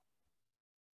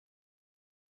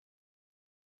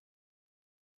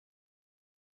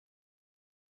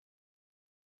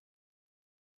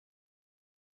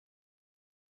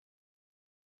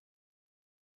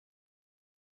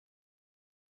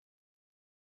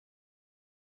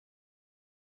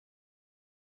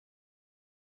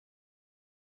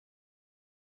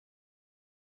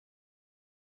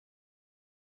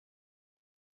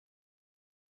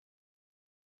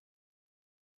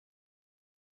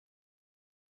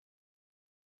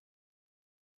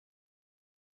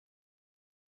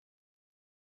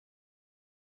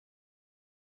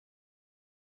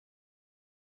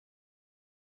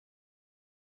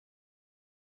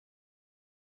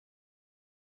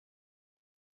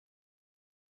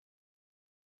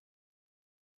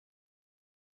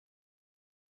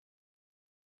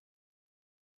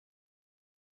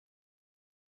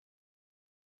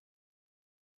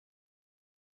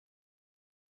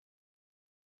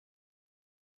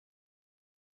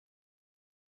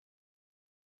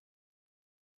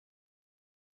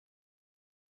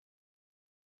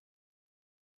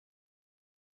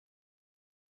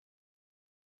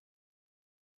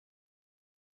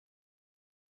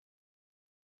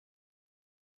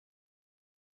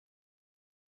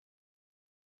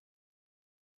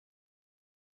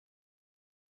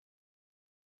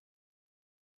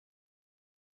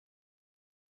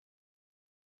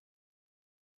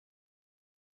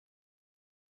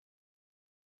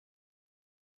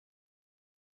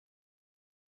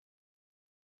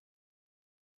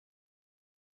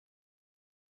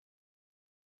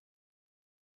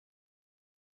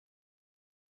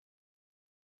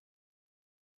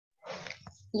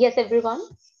 Yes, everyone.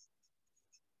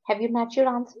 Have you matched your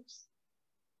answers?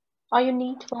 Or you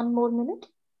need one more minute?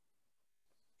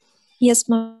 Yes,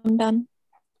 ma'am. Done.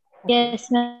 Yes,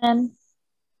 ma'am.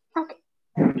 Okay.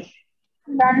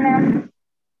 Done, ma'am.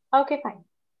 Okay, fine.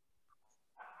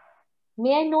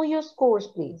 May I know your scores,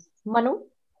 please? Manu?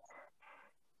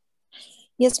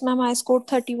 Yes, ma'am. I scored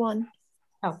 31.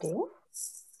 Okay.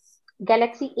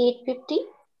 Galaxy 850?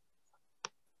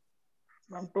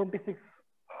 Ma'am, 26.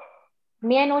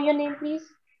 May I know your name, please?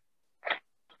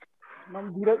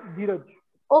 Ma'am, Dheeraj.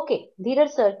 Okay. Dheeraj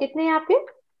sir कितने हैं आपके?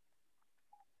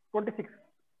 26.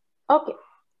 Okay.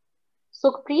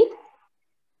 Sukhpreet?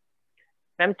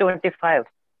 Ma'am, 25.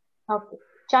 Okay.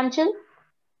 Chanchal?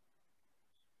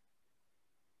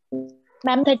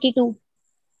 Ma'am, 32.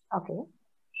 Okay.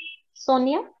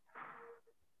 Sonia?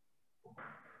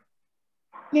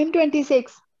 Ma'am,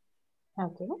 26.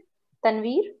 Okay.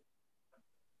 Tanveer?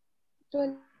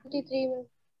 23, ma'am.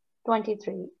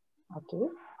 23. Okay.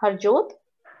 Harjot?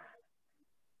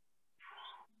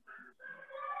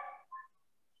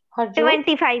 Harjot?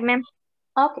 25, ma'am.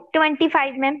 Okay.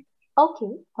 25, ma'am.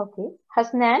 Okay. Okay.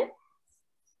 Hasnan?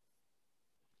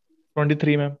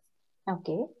 23, ma'am.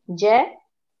 Okay. Jay?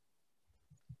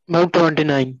 Ma'am,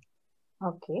 29.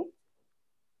 Okay.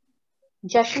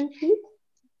 Jashanpreet?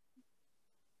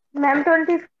 Ma'am,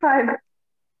 25.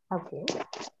 Okay.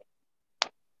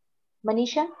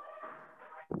 Manisha?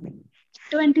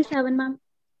 27, ma'am.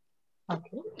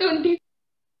 Okay. 20.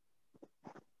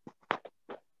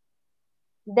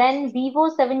 Then Vivo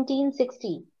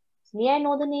 1760. May I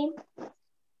know the name?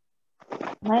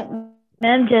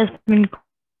 Ma'am, Jasmine.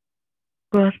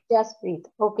 Jaspreet.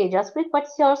 Okay, Jaspreet,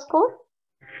 what's your score?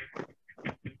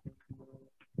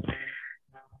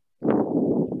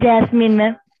 Jasmine,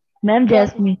 ma'am. Ma'am,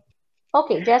 Jasmine.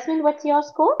 Okay, Jasmine, what's your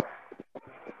score?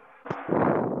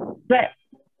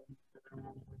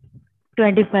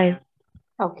 25.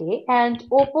 Okay, and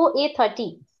Oppo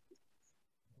A30.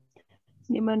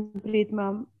 Nimanpreet,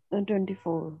 ma'am,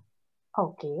 24.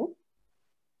 Okay.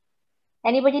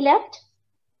 Anybody left?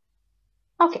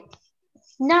 Okay.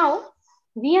 Now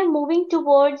we are moving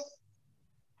towards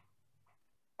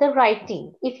the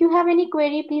writing. If you have any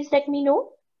query, please let me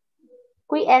know.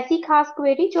 कोई ऐसी खास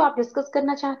query जो आप discuss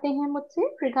करना चाहते हैं मुझसे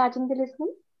regarding the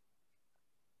listening?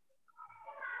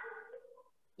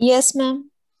 Yes,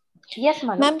 ma'am. Yes,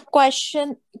 Manu. Ma'am,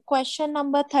 question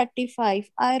number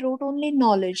 35. I wrote only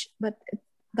knowledge, but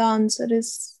the answer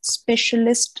is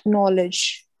specialist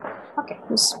knowledge. Okay.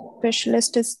 The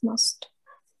specialist is must.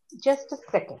 Just a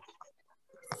second.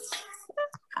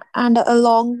 And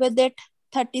along with it,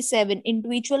 37,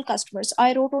 individual customers.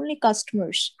 I wrote only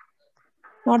customers,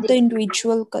 not the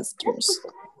individual customers.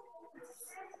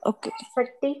 Okay.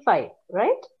 35,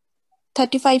 right?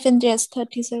 35 and yes,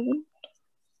 37.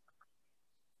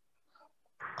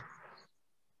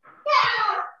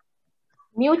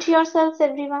 Mute yourselves,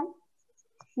 everyone.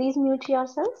 Please mute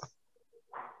yourselves.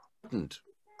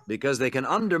 Because they can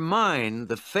undermine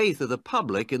the faith of the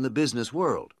public in the business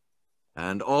world.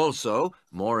 And also,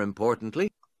 more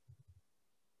importantly,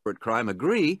 corporate crime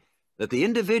agree that the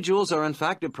individuals are in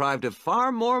fact deprived of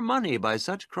far more money by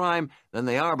such crime than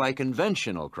they are by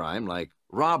conventional crime like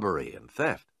robbery and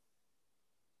theft.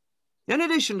 In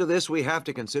addition to this, we have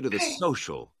to consider the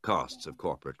social costs of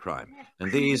corporate crime,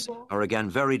 and these are again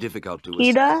very difficult to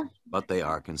assess, but they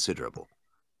are considerable.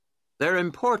 They're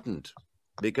important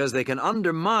because they can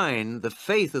undermine the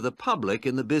faith of the public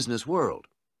in the business world,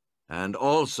 and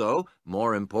also,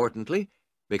 more importantly,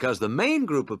 because the main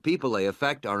group of people they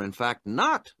affect are in fact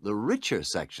not the richer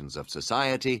sections of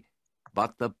society,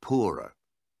 but the poorer.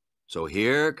 So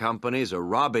here, companies are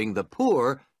robbing the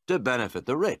poor to benefit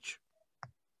the rich.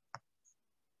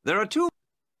 There are two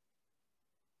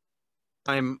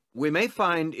we may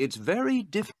find it's very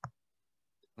difficult,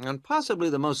 and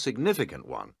possibly the most significant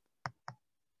one,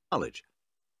 knowledge.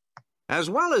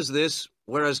 As well as this,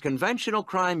 whereas conventional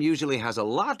crime usually has a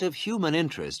lot of human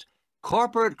interest,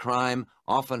 corporate crime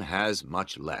often has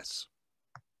much less.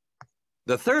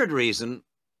 The third reason,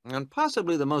 and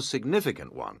possibly the most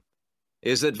significant one,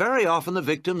 is that very often the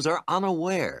victims are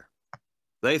unaware.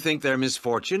 They think their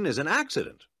misfortune is an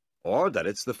accident, or that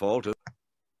it's the fault of...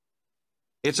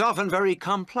 It's often very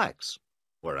complex,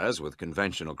 whereas with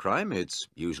conventional crime, it's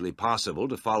usually possible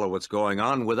to follow what's going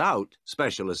on without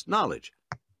specialist knowledge.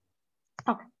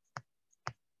 Okay.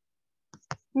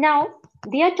 Now,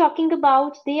 they are talking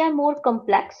about they are more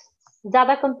complex,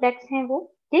 ज़्यादा complex हैं वो,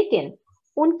 लेकिन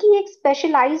उनकी एक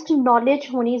specialized knowledge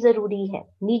होनी जरूरी है,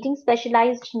 needing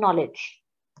specialized knowledge.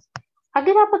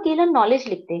 अगर आप अकेला knowledge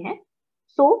लिखते हैं,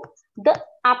 so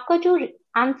आपका जो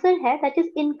आंसर है that is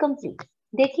incomplete.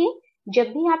 देखिए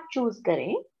जब भी आप चूज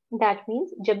करें, दैट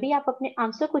मीन्स जब भी आप अपने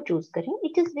आंसर को चूज करें,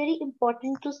 it is very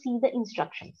important to see the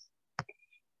instructions.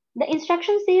 The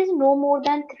instruction says no more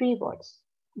than 3 words.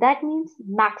 That means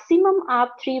maximum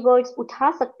आप 3 words उठा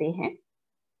सकते हैं.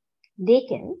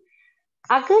 लेकिन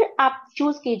अगर आप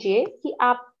चूज कीजिए कि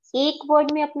आप एक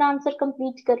वर्ड में अपना आंसर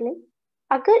कंप्लीट कर लें,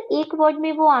 अगर एक वर्ड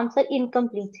में वो आंसर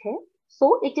इनकम्प्लीट है, सो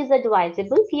इट इज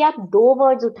एडवाइजेबल कि आप 2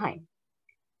 वर्ड्स उठाएं.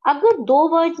 अगर 2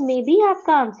 वर्ड्स में भी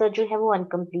आपका आंसर जो है वो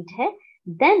अनकम्प्लीट है,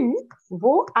 देन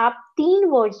वो आप 3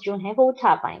 वर्ड्स जो है वो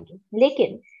उठा पाएंगे.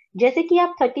 लेकिन जैसे कि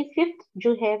आप 35th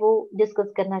जो है वो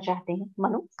डिस्कस करना चाहते हैं,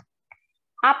 मनु,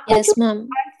 आपका Yes, जो ma'am.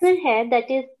 आंसर है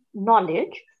दैट इज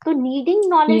नॉलेज. तो नीडिंग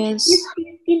नॉलेज, Yes. किस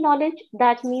चीज की नॉलेज,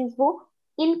 दैट मीन्स वो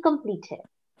इनकम्प्लीट है.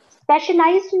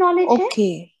 स्पेशलाइज्ड नॉलेज है,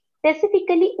 Okay.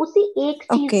 स्पेसिफिकली उसी एक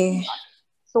चीज Okay. की knowledge.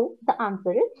 So the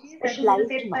answer is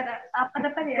specialised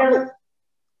knowledge.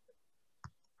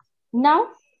 Now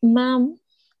Ma'am.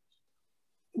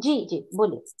 जी जी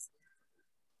बोलिए.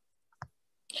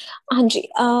 हाँ जी.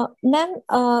 मैम,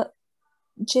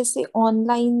 जैसे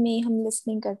ऑनलाइन में हम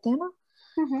लिसनिंग करते हैं ना,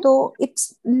 तो it's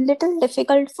little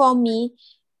difficult for me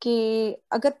कि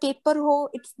अगर पेपर हो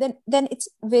it's then it's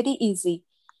very easy,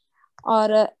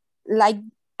 और लाइक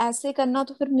ऐसे करना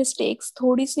तो फिर मिस्टेक्स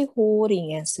थोड़ी सी हो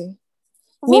रही हैं ऐसे.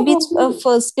 May be it's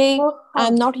first day, I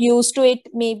am not used to it,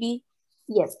 may be.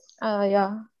 Yes, या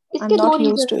आई एम इसके 2 not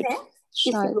used two reasons it हैं.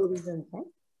 इसके शायद. 2 रीजंस हैं.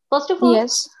 First of all,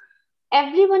 yes.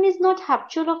 everyone is not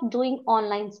habitual of doing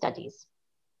online studies.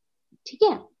 ठीक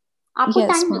है, आपको Yes,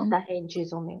 time ma'am. लगता है इन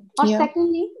चीजों में. और Yeah.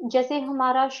 सेकेंडली, जैसे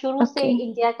हमारा शुरू से Okay.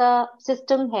 इंडिया का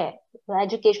सिस्टम है,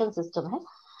 एजुकेशन सिस्टम है,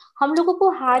 हम लोगों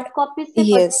को हार्ड कॉपी से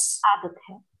पढ़ने Yes. की आदत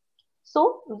है. So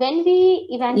when we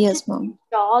Yes, eventually ma'am.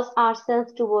 draws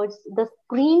ourselves towards the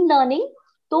screen learning,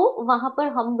 तो वहां पर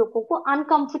हम लोगों को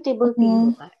अनकंफर्टेबल फील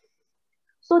होता है.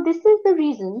 So this is the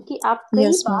reason कि आप कई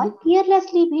Yes, बार ma'am.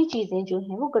 केयरलेसली भी चीजें जो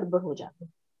है वो गड़बड़ हो जाती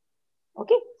है.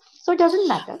 Okay, so doesn't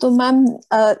matter. तो मैम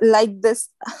लाइक दिस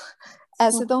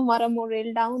ऐसे तो हमारा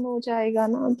मोरल डाउन हो जाएगा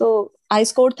ना. तो I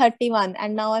scored 31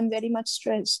 and now I am very much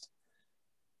stressed.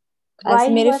 Why ऐसे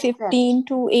you मेरे are stressed? 15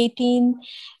 to 18,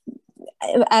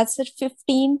 ऐसे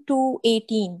 15 to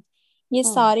 18 ये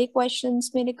सारे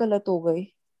क्वेश्चंस मेरे गलत हो गए.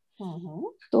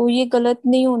 तो ये गलत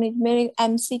नहीं होने, मेरे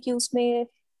एमसीक्यूज में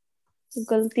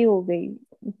गलती हो गई.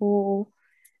 वो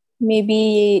मे बी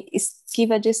ये इसकी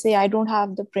वजह से I don't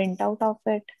have the print out of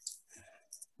it.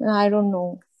 I don't know.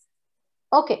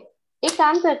 Okay, एक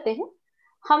काम करते हैं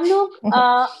हम लोग,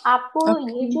 आपको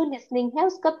ये जो लिसनिंग है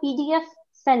उसका पीडीएफ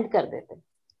सेंड कर देते हैं.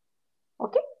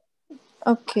 ओके.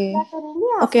 Okay. क्या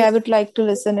करेंगे आप? Okay, I would like to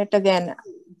listen it again.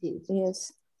 Ji. Yes.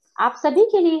 आप सभी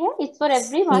के लिए है, it's for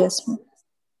everyone. Yes.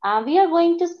 We are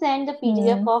going to send a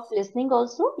PDF of listening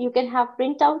also. You can have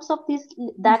printouts of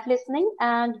that listening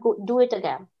and go do it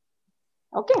again.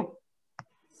 Okay.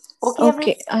 Okay.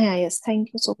 Okay. Yeah, yes.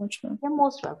 Thank you so much, ma'am. You're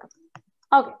most welcome.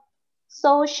 Okay.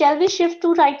 So shall we shift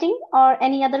to writing or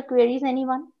any other queries,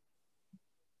 anyone?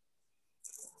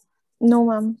 No,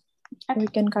 ma'am. Okay. We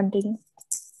can continue.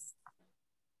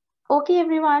 Okay,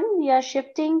 everyone. We are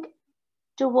shifting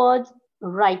towards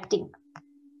writing.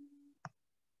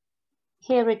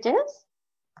 Here it is.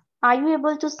 Are you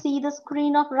able to see the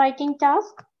screen of writing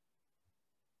task?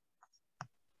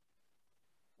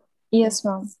 Yes,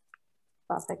 ma'am.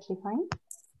 Perfectly fine.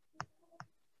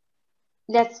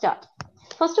 Let's start.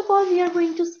 First of all, we are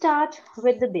going to start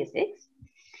with the basics.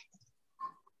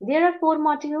 There are 4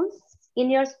 modules in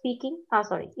your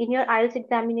in your IELTS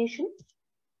examination: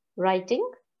 writing,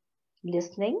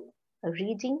 listening,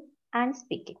 reading, and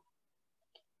speaking.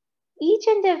 Each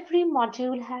and every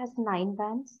module has 9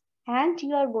 bands, and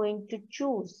you are going to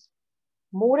choose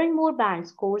more and more band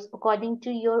scores according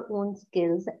to your own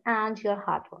skills and your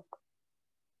hard work.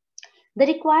 The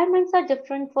requirements are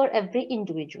different for every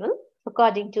individual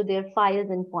according to their files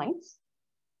and points.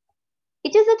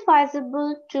 It is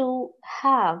advisable to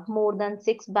have more than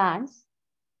 6 bands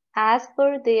as per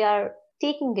they are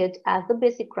taking it as the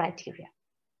basic criteria.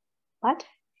 But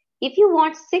if you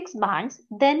want 6 bands,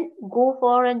 then go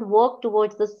for and work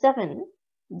towards the 7.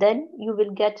 Then you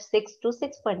will get 6 to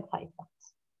 6.5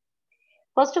 bands.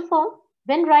 First of all,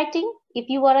 when writing, if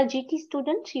you are a GT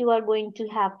student, you are going to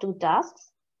have 2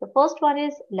 tasks. The first one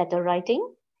is letter writing.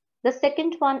 The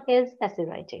second one is essay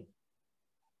writing.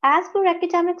 As for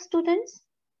academic students,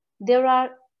 there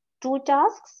are 2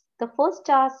 tasks. The first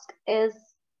task is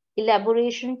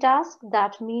elaboration task.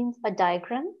 That means a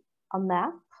diagram, a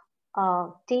map, a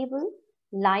table,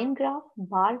 line graph,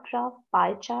 bar graph,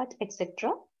 pie chart,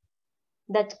 etc.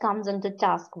 That comes under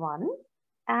task 1.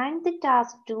 And the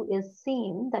task 2 is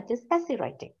same, that is essay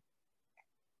writing.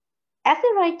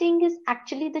 Essay writing is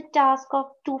actually the task of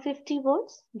 250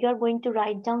 words. You are going to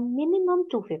write down minimum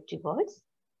 250 words,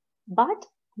 but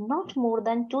not more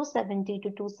than 270 to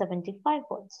 275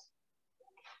 words.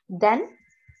 Then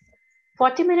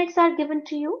 40 minutes are given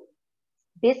to you.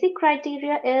 Basic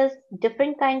criteria is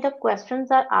different kind of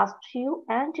questions are asked to you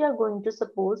and you are going to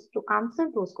supposed to answer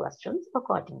those questions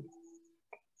accordingly.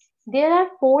 There are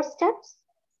 4 steps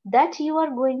that you are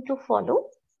going to follow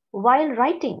while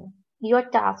writing your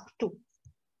task 2.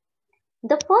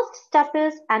 The first step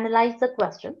is analyze the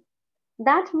question.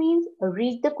 That means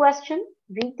read the question,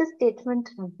 read the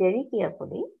statement very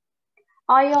carefully.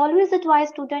 I always advise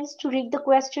students to read the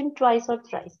question twice or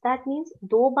thrice. That means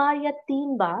 2 बार या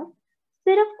 3 बार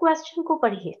सिर्फ question को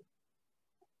पढ़िए.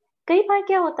 कई बार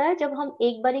क्या होता है जब हम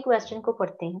एक बार ही क्वेश्चन को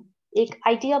पढ़ते हैं, एक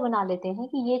आइडिया बना लेते हैं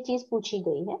कि ये चीज पूछी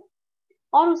गई है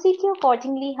और उसी के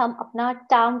अकॉर्डिंगली हम अपना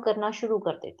टार्म करना शुरू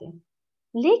कर देते हैं.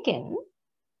 लेकिन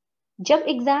जब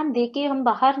एग्जाम देके हम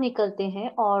बाहर निकलते हैं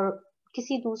और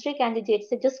किसी दूसरे कैंडिडेट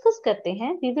से डिस्कस करते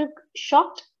हैं, वी विल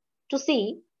शॉक्ड टू सी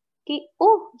कि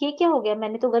ओह ये क्या हो गया,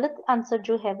 मैंने तो गलत आंसर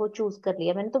जो है वो चूज कर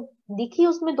लिया. मैंने तो देखी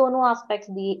उसमें दोनों एस्पेक्ट्स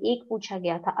दिए, एक पूछा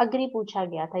गया था, अग्री पूछा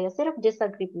गया था या सिर्फ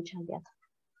डिसअग्री पूछा गया था.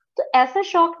 तो ऐसा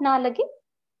शॉक ना लगे.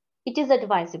 इट इज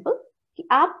एडवाइजेबल कि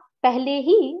आप पहले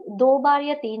ही 2 बार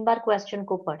या 3 बार क्वेश्चन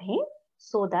को पढ़ें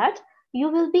so that you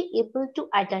will be able to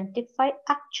identify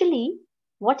actually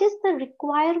what is the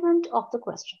requirement of the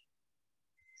question.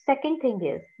 Second thing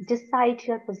is decide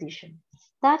your position.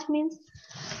 That means,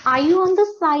 are you on the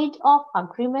side of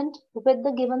agreement with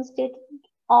the given statement,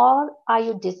 or are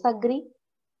you disagree,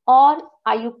 or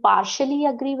are you partially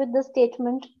agree with the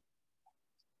statement,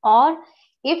 or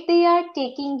if they are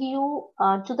taking you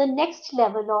to the next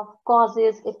level of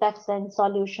causes, effects, and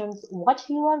solutions, what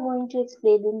you are going to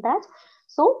explain in that.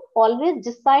 So always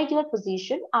decide your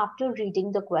position after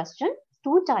reading the question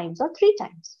 2 times or 3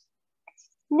 times.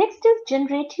 Next is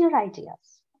generate your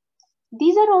ideas.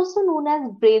 These are also known as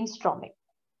brainstorming.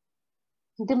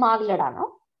 दिमाग लड़ाना.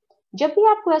 जब भी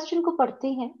आप question को पढ़ते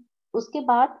हैं उसके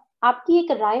बाद आपकी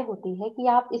एक राय होती है कि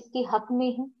आप इसके हक में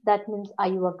हैं, that means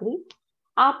I you agree.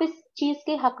 आप इस चीज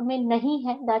के हक में नहीं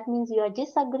है, that means you are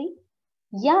disagree.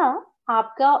 या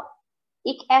आपका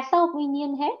एक ऐसा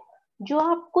ओपिनियन है जो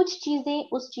आप कुछ चीजें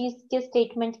उस चीज के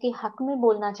स्टेटमेंट के हक में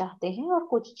बोलना चाहते हैं और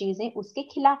कुछ चीजें उसके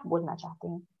खिलाफ बोलना चाहते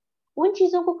हैं. उन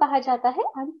चीजों को कहा जाता है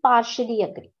आई एम पार्शियली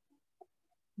अग्री.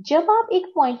 जब आप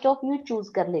एक पॉइंट ऑफ व्यू चूज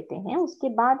कर लेते हैं उसके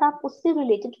बाद आप उससे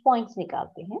रिलेटेड पॉइंट्स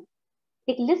निकालते हैं,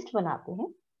 एक लिस्ट बनाते हैं.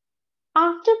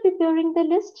 After preparing the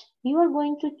list, you are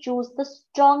going to choose the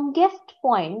strongest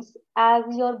points as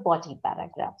your body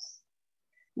paragraphs.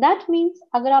 That means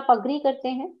अगर आप agree करते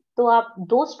हैं तो आप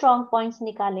 2 strong points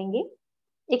निकालेंगे,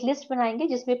 एक लिस्ट बनाएंगे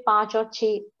जिसमें 5 और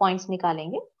 6 points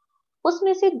निकालेंगे,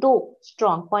 उसमें से 2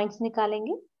 strong points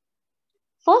निकालेंगे.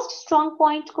 फर्स्ट स्ट्रॉन्ग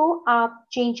पॉइंट को आप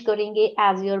चेंज करेंगे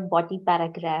एज योर बॉडी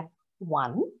पैराग्राफ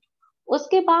 1.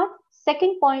 उसके बाद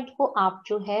सेकंड पॉइंट को आप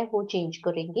जो है वो चेंज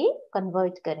करेंगे,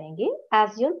 कन्वर्ट करेंगे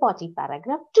एज योर बॉडी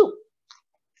पैराग्राफ 2.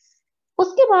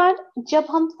 उसके बाद जब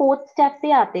हम 4th स्टेप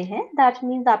पे आते हैं, दैट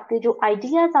मीन्स आपके जो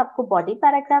आइडियाज आपको बॉडी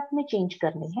पैराग्राफ में चेंज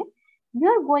करने हैं,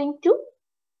 you are going to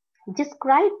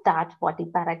describe that body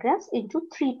paragraphs into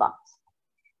 3 parts.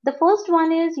 The first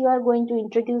one is you are going to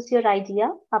introduce your idea.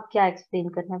 आप क्या explain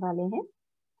करने वाले हैं.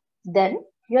 Then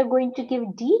you are going to give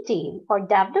detail or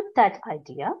develop that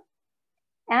idea.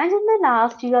 And in the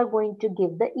last, you are going to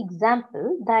give the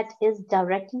example that is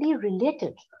directly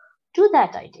related to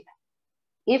that idea.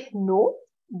 If no,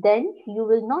 then you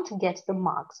will not get the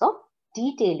marks of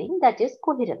detailing, that is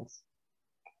coherence.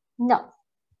 Now,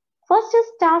 first is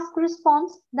task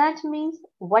response. That means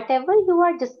whatever you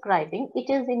are describing, it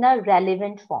is in a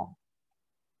relevant form.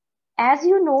 As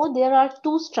you know, there are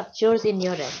 2 structures in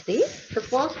your essay. The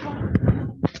first one,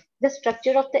 the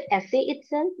structure of the essay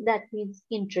itself, that means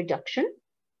introduction,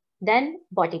 then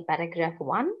body paragraph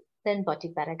 1, then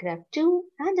body paragraph 2,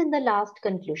 and in the last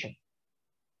conclusion.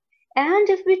 And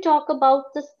if we talk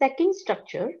about the second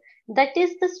structure, that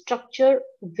is the structure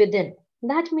within.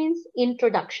 That means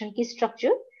introduction की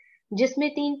structure, जिसमें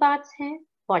 3 parts हैं.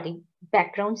 Body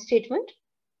background statement,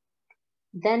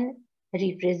 then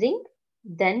रिफ्रेजिंग,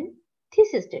 then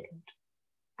thesis statement.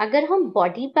 अगर हम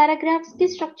body paragraphs की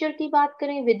structure की बात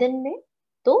करें within में,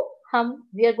 तो हम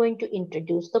we are going to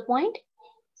introduce the point.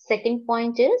 Second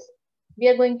point is we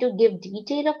are going to give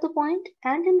detail of the point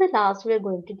and in the last we are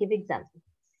going to give example.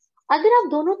 अगर आप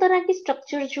दोनों तरह की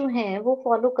स्ट्रक्चर जो हैं वो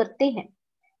फॉलो करते हैं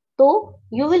तो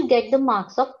you will get the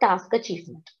marks of task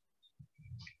achievement.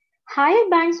 Higher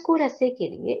band score ऐसे के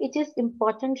लिए it is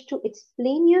important to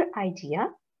explain your idea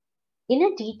in a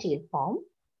detailed form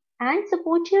and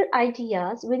support your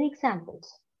ideas with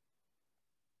examples.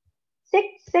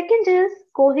 Second is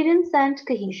coherence and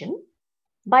cohesion.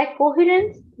 By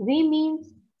coherence, we mean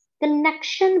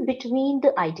connection between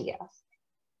the ideas.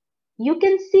 You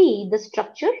can see the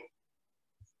structure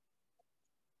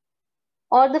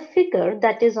or the figure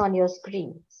that is on your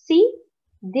screen. See,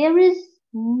 there is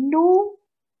no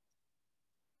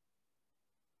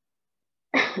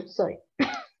sorry.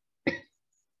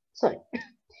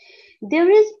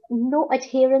 There is no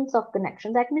adherence of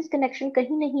connection. That means connection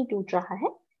कहीं नहीं टूट रहा है,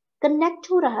 connect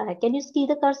हो रहा है. Can you see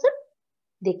the cursor?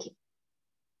 देखिए,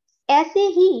 ऐसे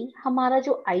ही हमारा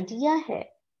जो आइडिया है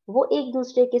वो एक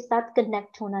दूसरे के साथ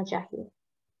कनेक्ट होना चाहिए.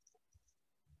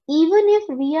 Even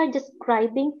if we are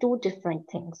describing two different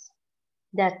things,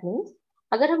 that means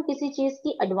अगर हम किसी चीज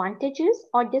की advantages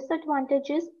और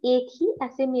disadvantages एक ही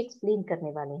ऐसे में explain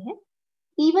करने वाले हैं,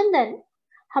 even then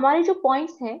हमारे जो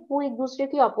पॉइंट्स हैं वो एक दूसरे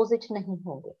के ऑपोजिट नहीं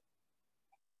होंगे.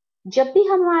 जब भी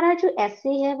हमारा जो ऐसे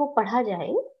है वो पढ़ा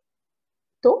जाए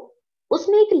तो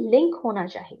उसमें एक लिंक होना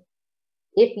चाहिए.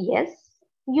 If yes,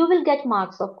 you will get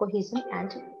marks of cohesion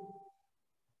and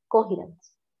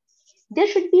coherence. There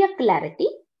should be a clarity.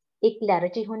 एक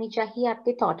क्लैरिटी होनी चाहिए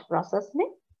आपके थॉट प्रोसेस में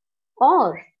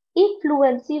और एक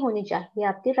फ्लुएंसी होनी चाहिए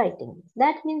आपके राइटिंग में.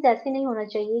 दैट मीन्स ऐसे नहीं होना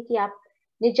चाहिए कि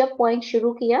आपने जब पॉइंट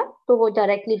शुरू किया तो वो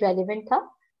डायरेक्टली रेलिवेंट था,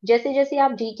 जैसे जैसे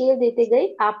आप डिटेल देते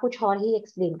गए आप कुछ और ही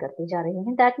एक्सप्लेन करते जा रहे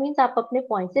हैं. दैट मीन्स आप अपने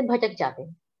पॉइंट से भटक जाते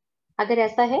हैं. अगर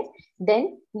ऐसा है then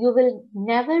you will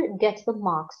never get the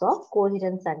marks of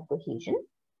coherence and cohesion.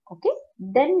 Okay,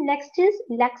 then next is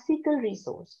lexical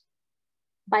resource.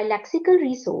 Bye lexical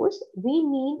resource we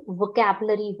mean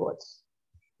vocabulary words.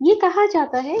 ये कहा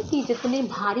जाता है कि जितने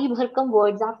भारी भरकम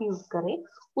वर्ड्स आप यूज करें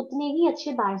उतने ही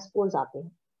अच्छे बैंड स्कोर्स आते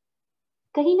हैं.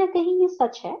 कहीं ना कहीं ये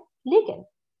सच है, लेकिन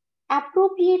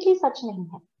appropriately such nahi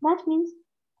hai. That means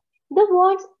the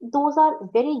words, those are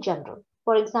very general.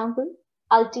 For example,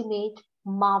 ultimate,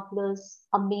 marvelous,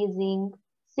 amazing,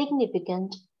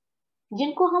 significant,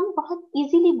 जिनको हम बहुत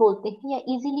easily बोलते हैं या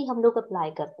easily हम लोग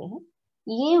apply करते हैं,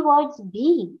 ये words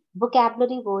भी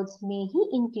vocabulary words में ही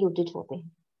included होते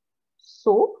हैं.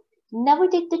 So, never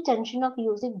take the tension of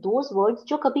using those words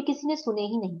जो कभी किसी ने सुने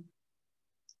ही नहीं.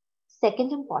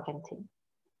 Second important thing,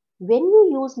 when you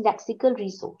use lexical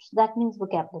resource, that means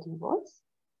vocabulary words,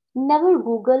 never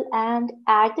Google and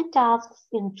add the tasks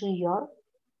into your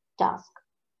task.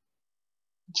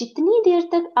 जितनी देर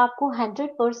तक आपको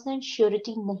 100%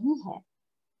 श्योरिटी नहीं है,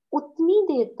 उतनी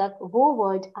देर तक वो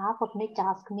वर्ड आप अपने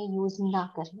टास्क में यूज ना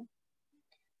करें.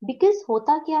 बिकॉज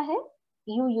होता क्या है,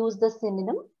 you use the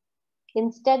synonym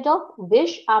instead of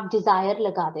wish आप डिजायर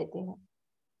लगा देते हैं.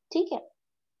 ठीक है,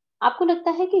 आपको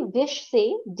लगता है कि विश से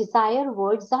डिजायर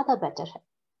वर्ड ज्यादा बेटर है,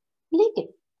 लेकिन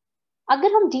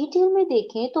अगर हम डिटेल में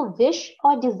देखें तो विश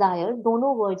और डिजायर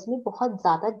दोनों वर्ड्स में बहुत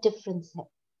ज्यादा डिफरेंस है.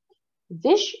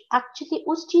 विश एक्चुअली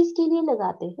उस चीज के लिए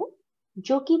लगाते हैं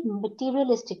जो कि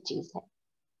मटेरियलिस्टिक चीज है,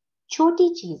 छोटी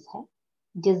चीज है.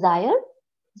 डिजायर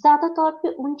ज्यादा तौर पे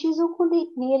उन चीजों को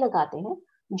लिए लगाते हैं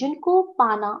जिनको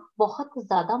पाना बहुत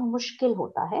ज्यादा मुश्किल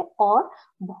होता है और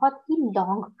बहुत ही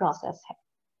लॉन्ग प्रोसेस है.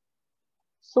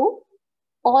 So,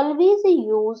 always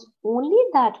use only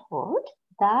that word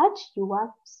that you are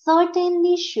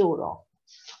certainly sure of.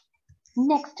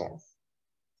 Next is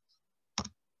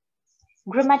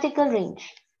grammatical range.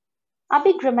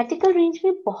 अभी grammatical range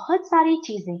में बहुत सारी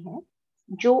चीजें हैं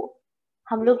जो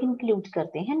हम लोग include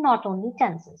करते हैं, not only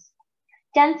tenses.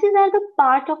 Tenses are the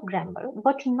part of grammar,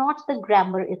 but not the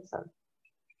grammar itself.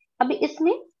 अभी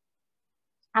इसमें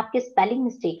आपके spelling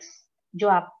mistakes जो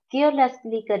आप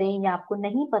केयरलेसली करें या आपको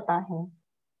नहीं पता है,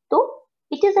 तो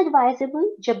इट इज एडवाइजेबल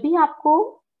जब भी आपको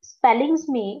स्पेलिंग्स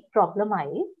में प्रॉब्लम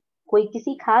आए, कोई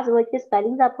किसी खास वर्ड के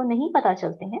स्पेलिंग्स आपको नहीं पता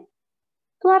चलते हैं,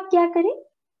 तो आप क्या करें,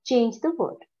 change the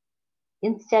word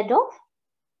instead of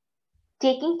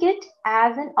taking it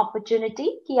as an opportunity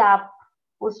कि आप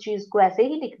उस चीज को ऐसे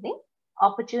ही लिख दें.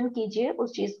 अपॉर्चुन कीजिए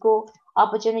उस चीज को,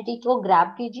 अपॉर्चुनिटी को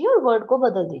ग्रैब कीजिए और वर्ड को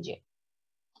बदल दीजिए.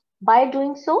 By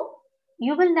doing so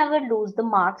you will never lose the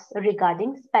marks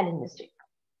regarding spelling mistake.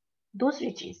 दूसरी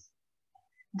चीज,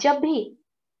 जब भी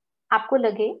आपको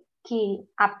लगे कि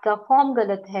आपका फॉर्म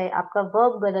गलत है, आपका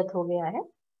वर्ब गलत हो गया है,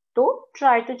 तो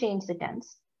try to change the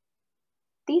tense.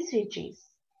 तीसरी चीज,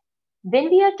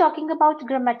 when we are talking about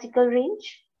grammatical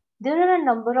range, there are a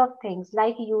number of things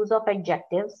like use of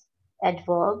adjectives,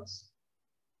 adverbs,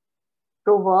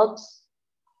 proverbs,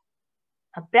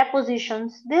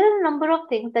 prepositions. There are a number of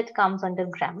things that comes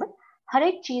under grammar. हर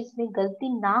एक चीज में गलती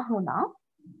ना होना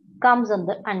comes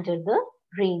under the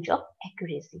range of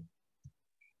accuracy.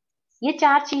 ये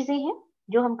चार चीजें हैं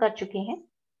जो हम कर चुके हैं.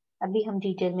 अभी हम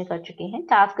डिटेल में कर चुके हैं।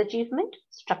 टास्क अचीवमेंट,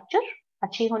 स्ट्रक्चर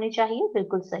अच्छी होनी चाहिए,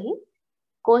 बिल्कुल सही।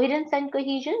 Coherence and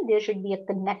cohesion, there should be a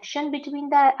connection between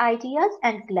the ideas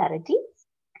and clarity.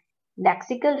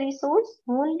 Lexical resource,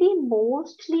 only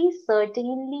mostly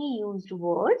certainly used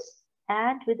words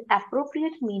and with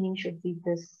appropriate meaning should be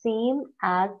the same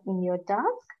as in your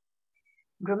task.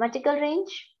 Grammatical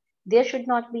range, there should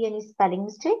not be any spelling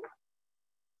mistake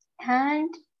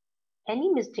and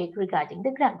any mistake regarding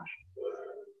the grammar.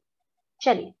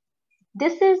 चलिए,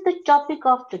 this is the topic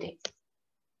of today.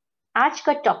 आज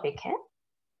का topic है,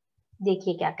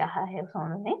 देखिए क्या कहा है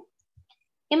उन्होंने.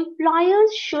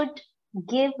 Employers should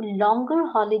give longer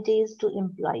holidays to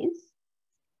employees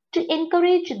to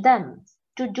encourage them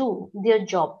to do their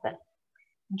job well.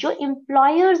 जो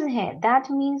employers हैं,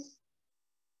 that means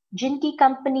जिनकी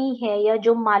कंपनी है या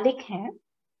जो मालिक हैं,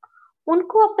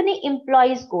 उनको अपने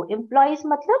employees को, employees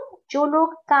मतलब जो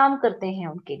लोग काम करते हैं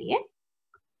उनके लिए,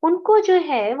 उनको जो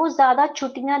है वो ज्यादा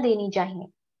छुट्टियां देनी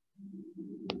चाहिए.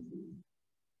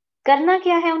 करना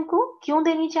क्या है उनको, क्यों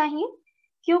देनी चाहिए?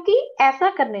 क्योंकि ऐसा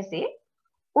करने से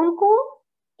उनको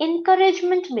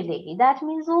इंकरेजमेंट मिलेगी. दैट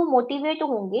मीन्स वो मोटिवेट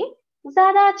होंगे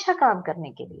ज्यादा अच्छा काम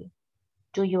करने के लिए.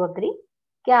 Do you agree?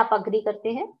 क्या आप अग्री करते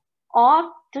हैं? और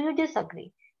डू यू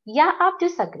डिसअग्री? या आप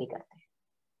डिसअग्री करते हैं?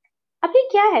 अभी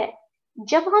क्या है,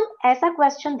 जब हम ऐसा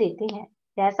क्वेश्चन देते हैं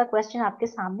या ऐसा क्वेश्चन आपके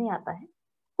सामने आता है,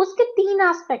 उसके 3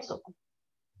 एस्पेक्ट्स होते हैं.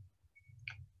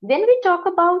 When we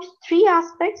talk about 3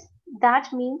 aspects,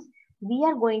 that means we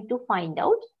are going to find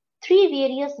out 3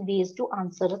 various ways to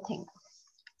answer a thing.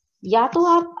 या तो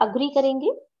आप अग्री करेंगे,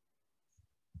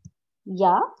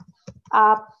 या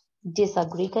आप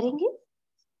डिसअग्री करेंगे,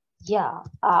 या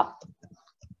आप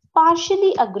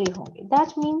पार्शियली अग्री होंगे.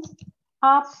 दैट मीन्स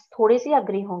आप थोड़े से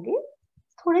अग्री होंगे,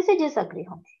 थोड़े से डिसअग्री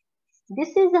होंगे.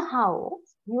 This is how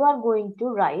you are going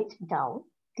to write down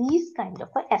these kind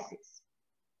of essays.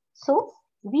 So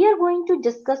we are going to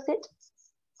discuss it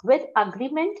with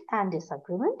agreement and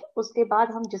disagreement. उसके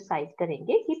बाद हम डिसाइड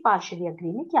करेंगे कि पार्शियली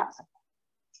अग्री में क्या आ सकता है.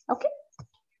 Okay,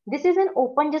 this is an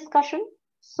open discussion,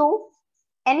 so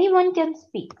anyone can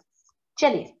speak.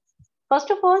 चलिए,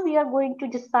 first of all we are going to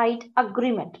decide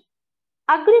agreement.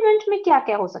 Agreement में क्या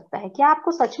क्या हो सकता है? क्या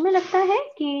आपको सच में लगता है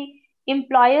कि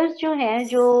employers जो हैं,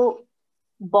 जो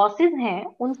bosses हैं,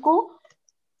 उनको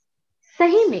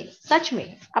सही में, सच में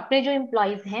अपने जो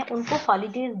employees हैं उनको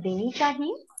holidays देनी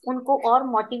चाहिए, उनको और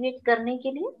motivate करने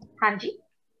के लिए? हाँ जी,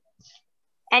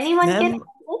 anyone can?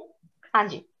 हाँ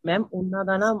जी मैम, ਉਹਨਾਂ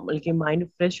ਦਾ ਨਾ ਬਲਕਿ ਮਾਈਂਡ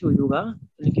ਫਰੈਸ਼ ਹੋ ਜਾਊਗਾ.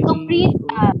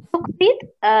 Sukhpreet,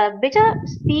 beta,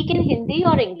 speak in Hindi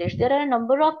or English. There are a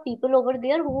number of people over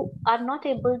there who are not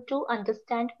able to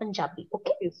understand Punjabi.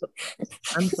 Okay?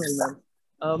 I'm sorry, ma'am.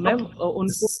 Ma'am,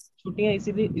 उनको छुट्टियां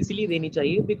इसीलिए देनी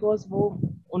चाहिए बिकॉज वो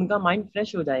उनका माइंड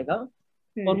फ्रेश हो जाएगा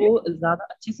और वो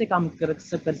ज्यादा अच्छे से काम कर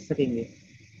सकेंगे.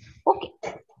 Okay.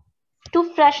 To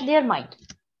fresh their mind.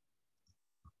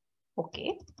 Okay.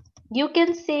 You can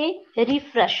say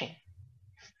refreshing.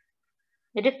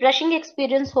 Refreshing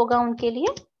experience होगा उनके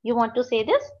लिए. You want to say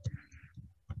this?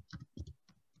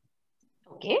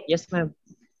 Okay. Yes, ma'am.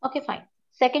 Okay, fine.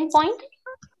 Second point.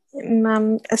 Ma'am,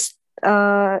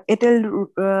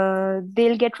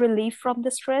 they'll get relief from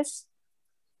the stress.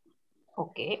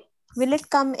 Okay. Will it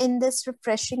come in this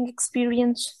refreshing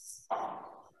experience?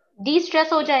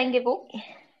 De-stress हो जाएंगे वो.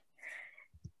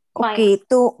 Okay,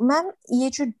 तो ma'am ये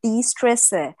जो de-stress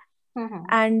है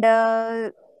and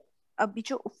अभी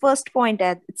जो first point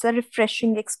है, it's a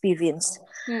refreshing experience.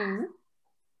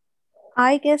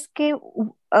 I guess के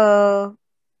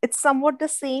it's somewhat the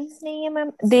same नहीं है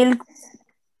मैम? They'll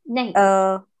नहीं,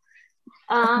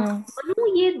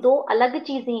 ये 2 अलग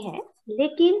चीजें हैं,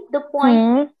 लेकिन the point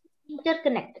is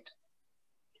interconnected.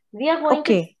 We are going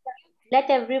to let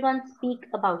everyone speak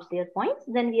about their points,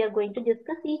 then we are going to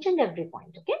discuss each and every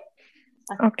point.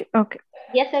 Okay.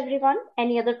 Yes, everyone.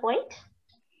 Any other point?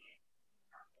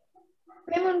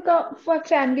 Ma'am, उनका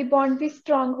family bond भी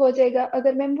strong हो जाएगा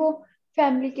अगर ma'am वो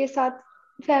family के साथ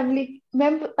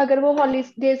अगर वो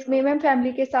हॉलीडेज में मैम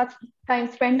फैमिली के साथ टाइम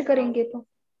स्पेंड करेंगे तो.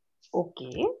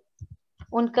 ओके,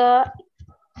 उनका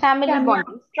फैमिली बॉन्ड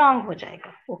स्ट्रांग हो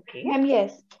जाएगा. Okay ma'am,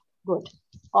 yes, good.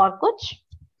 और कुछ,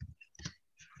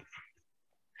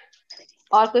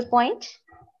 और कोई पॉइंट?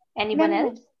 Anyone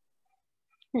else?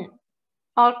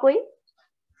 और कोई?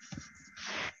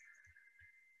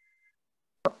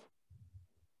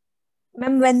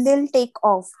 Ma'am, when they'll take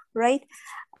off, right?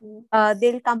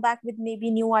 They'll come back with maybe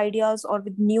new ideas or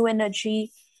with new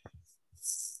energy.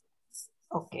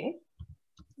 Okay.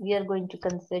 We are going to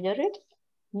consider it.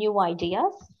 New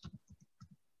ideas.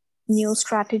 New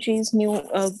strategies, new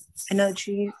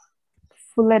energy,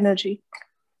 full energy.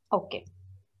 Okay.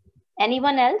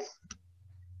 Anyone else?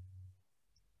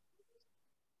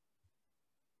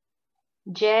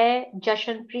 Jay,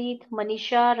 Jashanpreet,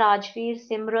 Manisha, Rajveer,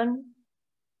 Simran,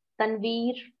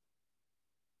 Tanveer,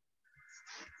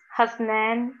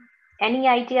 Hasnan. Any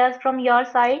ideas from your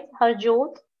side?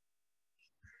 Harjot,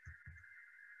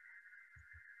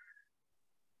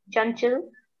 Chanchal.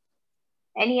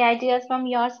 Any ideas from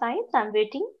your side? I'm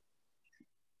waiting.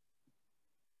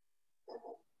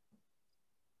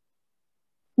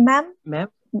 Ma'am,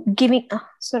 giving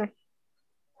sorry.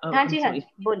 हाँ जी हाँ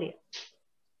बोलिए.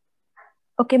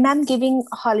 Okay, ma'am, giving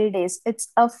holidays,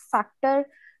 it's a factor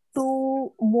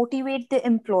to motivate the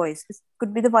employees. It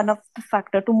could be the one of the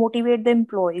factor to motivate the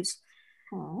employees.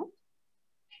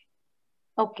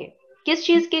 Okay. किस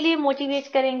चीज के लिए motivate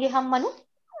करेंगे हम Manu?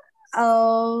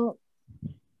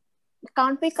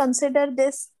 Can't we consider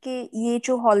this कि ये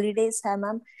जो holidays है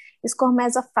मैम, इसको हम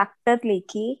as a factor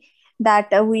लेके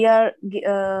that we are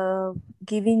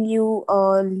giving you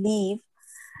a leave.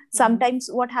 Sometimes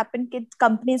what happen कि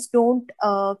companies don't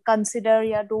consider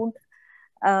या don't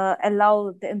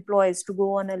allow the employees to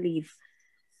go on a leave.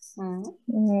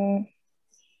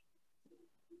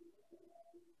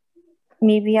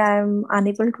 Maybe I am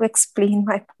unable to explain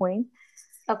my point.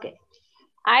 Okay.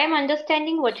 I am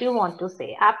understanding what you want to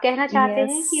say. आप कहना चाहते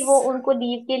हैं कि वो उनको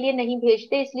leave के लिए नहीं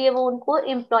भेजते, इसलिए वो उनको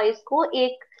एम्प्लॉयज को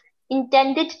एक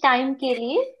इंटेंडेड टाइम के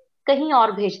लिए कहीं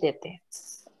और भेज देते हैं.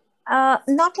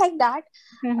 Not like that.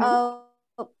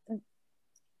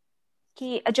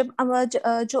 कि जब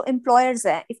जो employers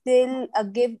हैं, if they'll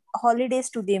give holidays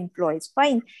to the employees,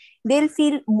 fine, they'll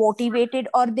feel motivated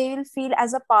or they will feel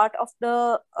as a part of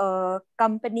the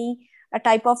company, a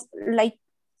type of like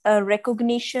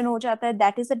recognition हो जाता है.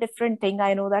 That is a different thing.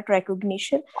 I know that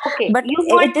recognition. Okay, but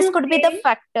this could be the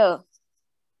factor.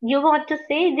 You want to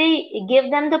say they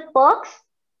give them the perks?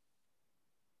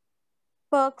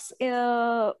 Perks.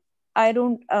 I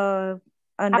don't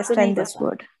understand this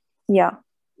word. Yeah.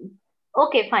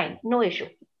 Okay, fine, no issue.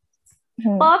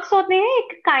 Perks होते हैं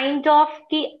एक kind of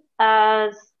की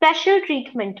special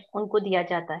treatment उनको दिया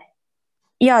जाता है.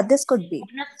 Yeah, this could be.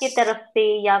 की तरफ से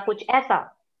या कुछ ऐसा.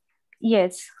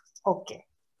 Yes. Okay.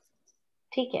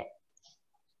 ठीक है.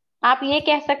 आप ये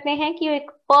कह सकते हैं कि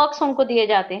एक perks उनको दिए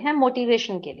जाते हैं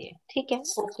मोटिवेशन के लिए. ठीक है.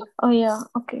 Okay. Oh yeah.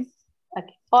 Okay.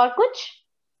 Okay. और कुछ?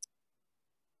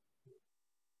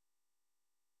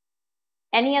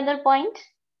 Any other point?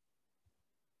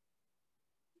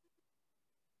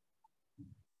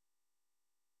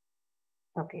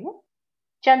 Okay.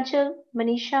 Chanchal,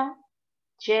 Manisha,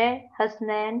 Jay,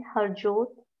 Hasnan, Harjot,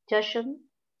 Jashan,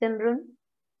 Simran.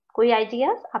 कोई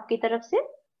आइडियाज आपकी तरफ से?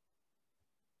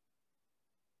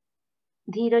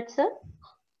 धीरज सर,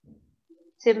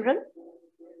 सिमरन.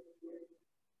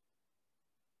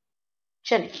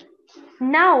 चलिए.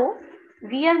 Now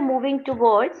we are moving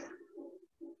towards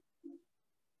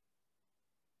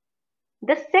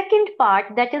the second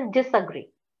part, that is disagree.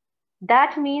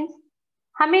 That means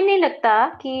हमें नहीं लगता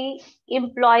कि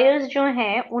एम्प्लॉयर्स जो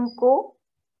हैं उनको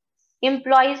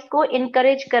एम्प्लॉयज को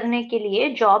इनकरेज करने के लिए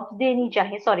जॉब देनी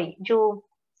चाहिए, सॉरी जो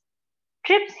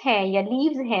ट्रिप्स हैं या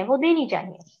लीव्स हैं वो देनी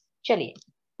चाहिए. चलिए,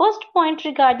 first point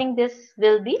regarding this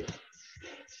will be,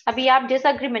 अभी आप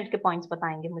डिसएग्रीमेंट के पॉइंट्स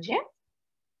बताएंगे मुझे.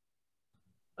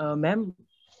 मैम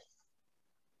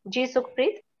जी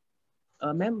सुखप्रीत.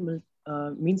 मैम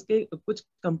मींस के कुछ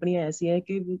कंपनियां ऐसी हैं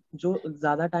कि जो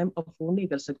ज्यादा टाइम अफोर्ड नहीं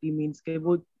कर सकती, मींस के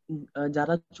वो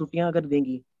ज्यादा छुट्टियां अगर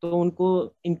देंगी तो उनको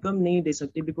इनकम नहीं दे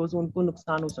सकती बिकॉज उनको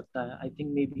नुकसान हो सकता है. I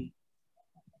think may be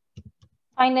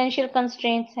financial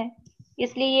constraints हैं,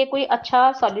 इसलिए ये कोई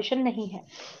अच्छा सॉल्यूशन नहीं है.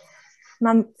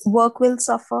 Ma'am work will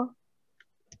suffer.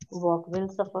 Work will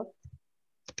suffer.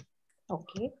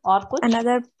 Okay. और कुछ?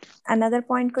 another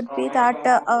point could be that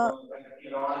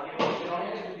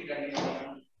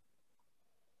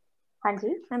हाँ जी.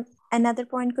 another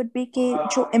point could be कि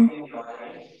जो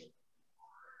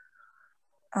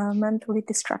मैम थोड़ी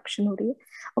डिस्ट्रैक्शन हो रही है.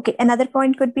 Okay. another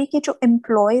point could be कि जो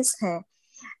एम्प्लॉयज हैं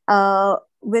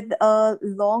with a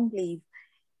long leave,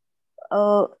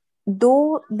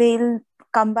 though they'll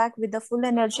come back with the full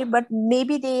energy, but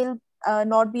maybe they'll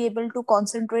not be able to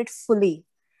concentrate fully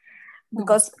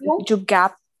because जो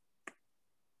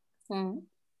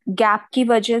gap की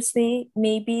वजह से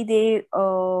maybe they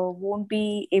won't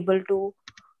be able to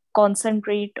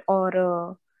concentrate or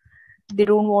they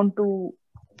don't want to,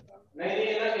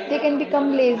 they can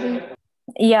become lazy.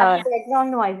 Yeah.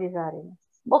 Background noises आ रही हैं.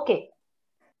 Okay.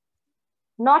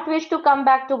 Not wish to come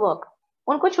back to work.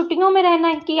 उनको छुट्टियों में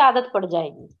रहने की आदत पड़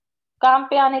जाएगी, काम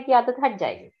पे आने की आदत हट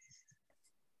जाएगी.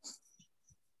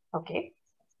 Okay.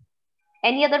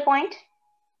 Any other point?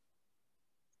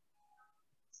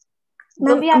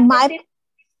 जो भी आप my कहते।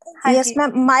 हाँ yes ji,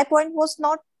 ma'am, my point was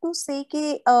not to say कि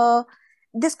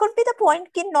this could be the point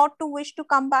कि not to wish to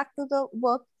come back to the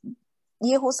work,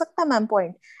 ये हो सकता है ma'am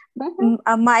point.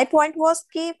 My point was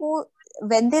कि वो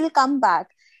when they'll come back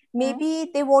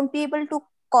maybe they won't be able to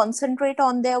concentrate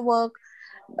on their work.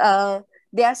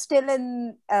 They are still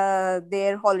in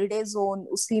their holiday zone,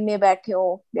 उसी में बैठे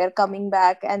हो, they are coming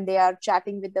back and they are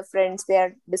chatting with the friends, they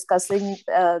are discussing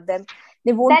them,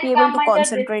 they won't that be able come to under this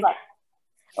concentrate. one.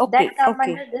 Okay, That come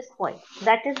okay, under this point.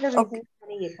 That is the reason okay,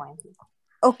 मैंने ये point लिया.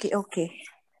 okay, okay.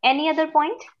 Any other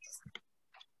point?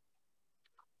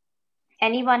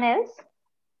 Anyone else?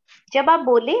 जब आप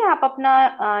बोले आप अपना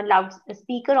loud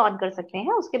speaker on कर सकते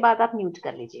हैं, उसके बाद आप म्यूट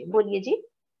कर लीजिए. बोलिए जी,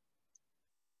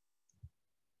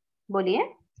 बोलिए.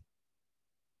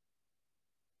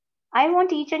 I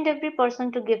want each and every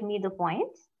person to give me the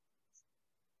points.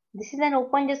 This is an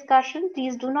open discussion.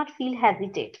 Please do not feel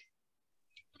hesitate.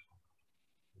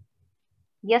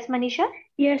 Yes, Manisha?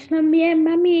 Yes ma'am, ये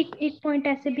मैम एक पॉइंट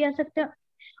ऐसे भी आ सकता है,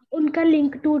 उनका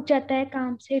लिंक टूट जाता है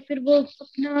काम से, फिर वो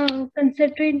अपना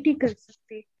कंसंट्रेट नहीं कर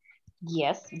सकते.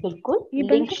 यस, बिल्कुल, ये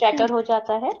बन लिंक सकता है. शटर हो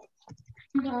जाता है.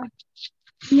 हाँ,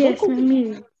 यस बिल्कुल. मैम,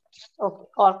 ये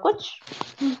ओके, और कुछ?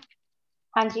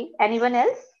 हाँ जी, एनीवन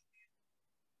एल्स?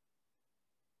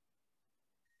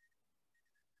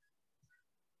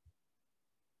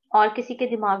 और किसी के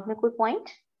दिमाग में कोई पॉइंट?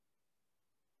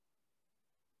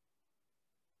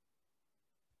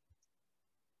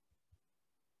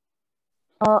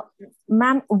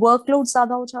 मैम वर्कलोड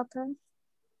ज्यादा हो जाता है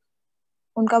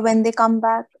उनका, when they come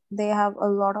back they have a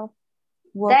lot of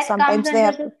work. That Sometimes comes they under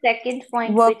have the to second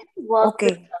point, work. which work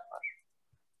Okay, will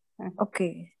suffer.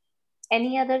 okay.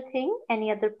 Any other thing?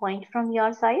 Any other point from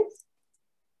your side?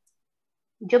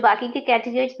 जो बाकी के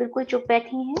categories बिल्कुल चुप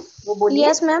बैठी हैं, वो बोलिए.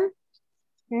 Yes ma'am.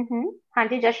 हाँ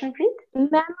जी, जशनप्रीत.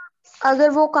 मैम अगर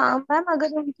वो काम, मैम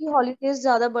अगर उनकी हॉलीडेज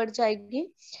ज्यादा बढ़ जाएगी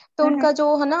तो उनका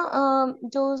जो है ना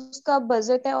जो उसका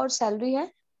बजट है और सैलरी है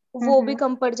वो भी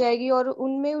कम पड़ जाएगी, और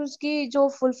उनमें उसकी जो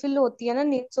फुलफिल होती है ना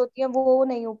नीड्स होती है वो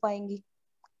नहीं हो पाएंगी.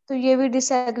 तो ये भी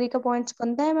डिसएग्री का पॉइंट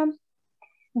बनता है मैम.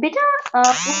 बेटा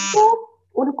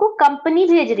उनको कंपनी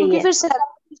भेज रही क्योंकि है, फिर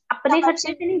अपने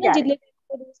खर्चे से नहीं जा रहे.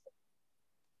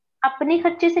 अपने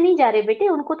खर्चे से नहीं जा रहे बेटे,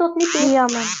 उनको तो अपनी पे. या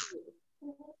मैम.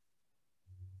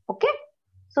 ओके,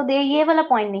 सो दे ये वाला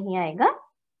पॉइंट नहीं आएगा.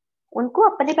 उनको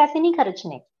अपने पैसे नहीं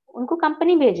खर्चने, उनको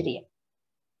कंपनी भेज रही है.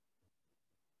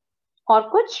 और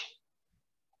कुछ?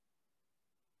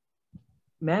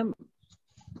 मैम.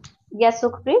 यस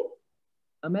सुखप्रीत.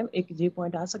 मैम एक ये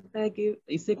पॉइंट आ सकता है कि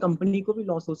इससे कंपनी को भी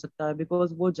लॉस हो सकता है,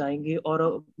 बिकॉज वो जाएंगे और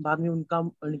बाद में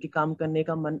उनके काम करने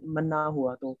का मन ना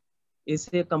हुआ, तो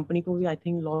इससे कंपनी को भी आई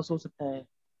थिंक लॉस हो सकता है.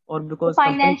 और बिकॉज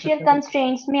फाइनेंशियल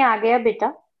कंस्ट्रेंट्स में आ गया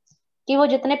बेटा कि वो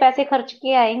जितने पैसे खर्च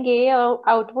के आएंगे और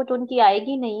आउटपुट उनकी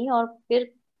आएगी नहीं, और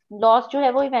फिर लॉस जो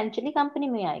है वो इवेंचुअली कंपनी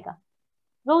में आएगा.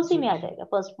 वो उसी में आ जाएगा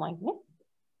फर्स्ट पॉइंट में.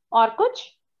 और कुछ?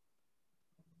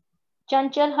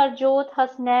 चंचल, हरजोत,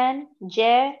 हसनैन,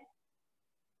 जय,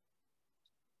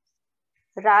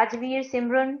 राजवीर,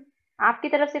 सिमरन, आपकी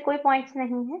तरफ से कोई पॉइंट्स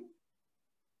नहीं है?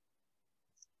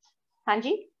 हाँ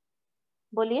जी,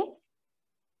 बोलिए.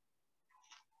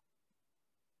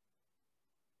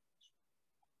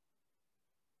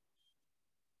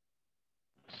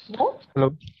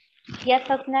 हेलो. यस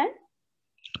हसनैन.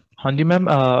 हाँ जी मैम,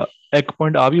 एक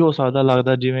पॉइंट आ भी हो सकता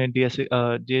लगता जिवें डीएसए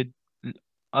जे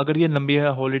अगर ये लंबी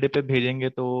हॉलीडे पे भेजेंगे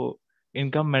तो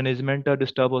इनका मैनेजमेंट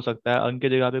डिस्टर्ब हो सकता है, उनके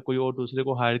जगह पे कोई और दूसरे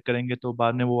को हायर करेंगे तो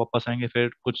बाद में वो वापस आएंगे, फिर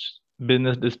कुछ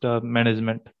बिजनेस डिस्टर्ब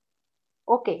मैनेजमेंट.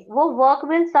 ओके, वो वर्क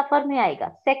विल सफर में आएगा.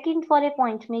 सेकंड फॉर ए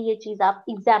पॉइंट में ये चीज आप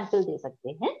एग्जाम्पल दे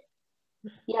सकते हैं.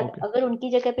 या अगर उनकी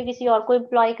जगह पे किसी और को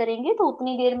एम्प्लॉय करेंगे तो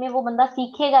उतनी देर में वो बंदा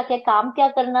सीखेगा क्या काम क्या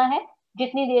करना है,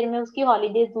 जितनी देर में उसकी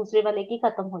हॉलीडेज दूसरे वाले की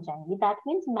खत्म हो जाएंगी. दैट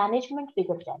मीन्स मैनेजमेंट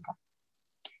बिगड़ जाएगा.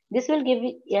 This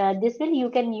will you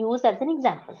can use as an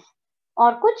example.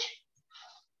 और कुछ?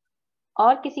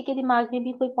 और किसी के दिमाग में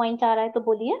भी कोई पॉइंट आ रहा है तो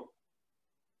बोलिए.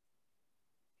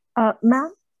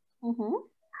 मैम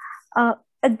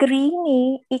अग्री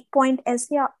में एक पॉइंट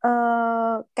ऐसे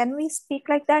can we speak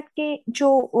like that कि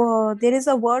जो there is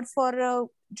a word for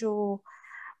जो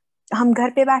हम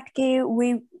घर पे बैठ के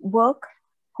we work,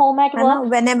 home at work,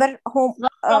 whenever home,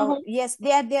 yes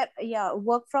they are या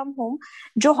वर्क फ्रॉम होम,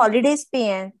 जो हॉलीडेज पे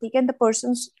हैं, ठीक है, द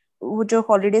पर्सन्स वो जो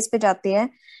हॉलीडेज पे जाते हैं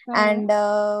एंड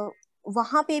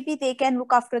वहां पे भी they can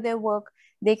look after their work,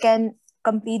 they can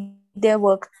complete their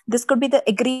work. This could be the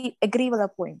agree वाला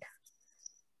पॉइंट.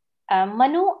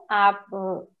 मनु, आप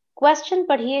क्वेश्चन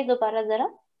पढ़िए दोबारा जरा.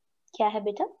 क्या है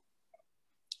बेटा?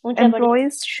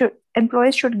 Employees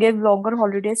should give longer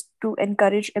holidays to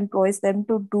encourage employees them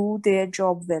to do their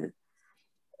job well.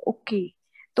 Okay,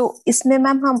 तो इसमें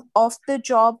मैम हम ऑफ द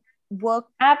जॉब वर्क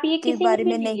आप ये के किसी बारे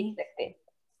में भी में नहीं नहीं। लिख सकते,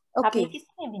 आप ये ओके,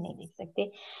 किसी में भी नहीं लिख सकते,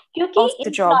 क्योंकि ऑफ द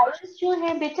जॉब। एम्प्लॉयर्स जो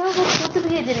है बेटा वो खुद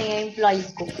भेज रहे हैं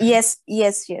एम्प्लॉयज को। यस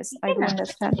यस यस, ठीक आई है डू ना?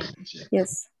 अंडरस्टैंड।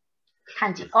 यस।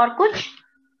 हाँ जी, और कोई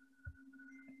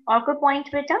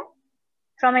पॉइंट बेटा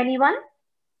फ्रॉम एनीवन?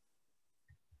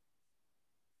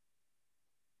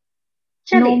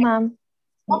 नो चलिए, ma'am.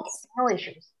 okay, no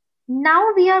issues. Now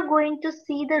we are going to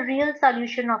see the real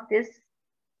solution of this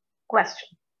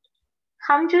question.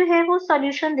 हम जो है वो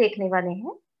सॉल्यूशन देखने वाले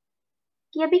हैं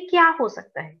कि अभी क्या हो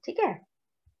सकता है, ठीक है?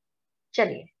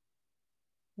 चलिए,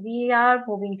 we are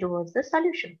moving towards the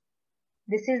solution.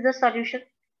 This is the solution.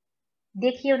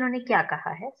 देखिए उन्होंने क्या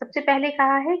कहा है। सबसे पहले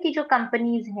कहा है कि जो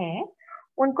कंपनीज हैं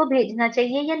उनको भेजना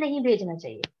चाहिए या नहीं भेजना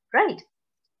चाहिए, राइट?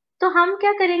 तो हम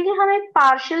क्या करेंगे, हम एक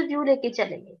पार्शियल व्यू लेके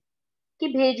चलेंगे कि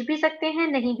भेज भी सकते हैं,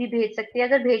 नहीं भी भेज सकते।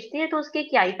 अगर भेजते हैं तो उसके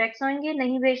क्या इफेक्ट्स होंगे,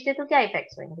 नहीं भेजते तो क्या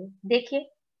इफेक्ट्स होंगे। देखिए,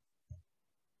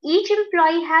 each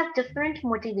employ has different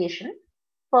motivation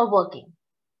for working.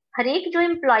 हर एक जो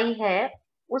एम्प्लॉय है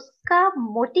उसका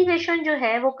मोटिवेशन जो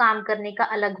है वो काम करने का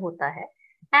अलग होता है।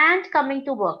 And coming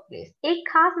to work place, एक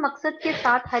खास मकसद के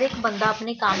साथ हर एक बंदा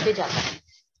अपने काम पे जाता है।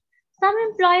 सम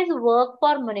employees work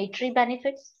for monetary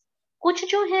benefits, कुछ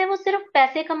जो है वो सिर्फ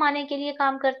पैसे कमाने के लिए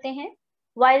काम करते हैं।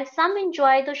 while some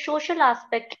enjoy the social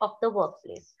aspect of the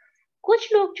workplace, कुछ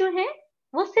लोग जो हैं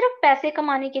वो सिर्फ पैसे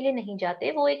कमाने के लिए नहीं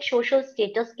जाते, वो एक सोशल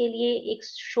स्टेटस के लिए, एक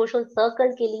सोशल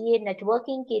सर्कल के लिए,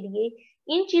 नेटवर्किंग के लिए,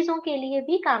 इन चीजों के लिए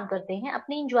भी काम करते हैं,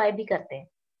 अपनी इंजॉय भी करते हैं।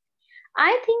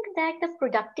 I think that the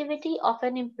productivity of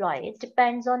an employee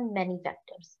depends on many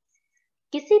factors.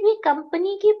 किसी भी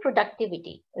कंपनी की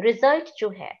प्रोडक्टिविटी, रिजल्ट जो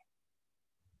है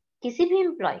किसी भी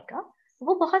एम्प्लॉय का,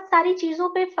 वो बहुत सारी चीजों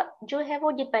पे जो है वो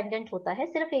डिपेंडेंट होता है,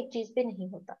 सिर्फ एक चीज पे नहीं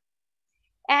होता।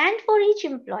 And for each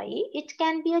employ it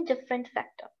can be a different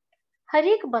factor. हर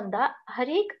एक बंदा हर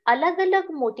एक अलग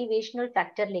अलग मोटिवेशनल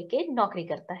फैक्टर लेके नौकरी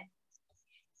करता है।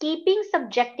 Keeping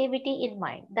subjectivity in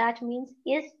mind, that means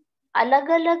इस अलग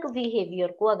अलग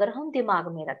बिहेवियर को अगर हम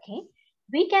दिमाग में रखें,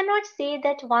 we can not say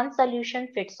that one solution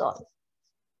fits all.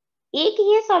 एक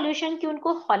ये सॉल्यूशन कि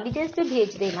उनको हॉलीडेज पे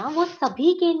भेज देना वो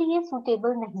सभी के लिए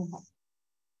सुटेबल नहीं है।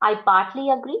 I partly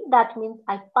agree, that means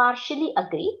I partially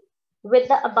agree with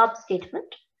the above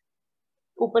statement.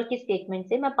 ऊपर की स्टेटमेंट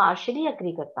से मैं partially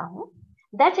agree करता हूँ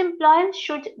that employers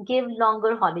should give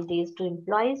longer holidays to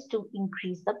employees to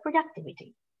increase the productivity.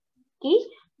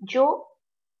 कि जो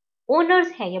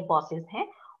ओनर्स हैं या बॉसेस हैं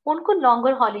उनको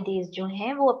लॉन्गर हॉलीडेज जो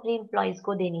हैं वो अपने एम्प्लॉयज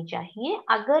को देनी चाहिए,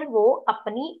 अगर वो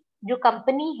अपनी जो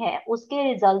कंपनी है उसके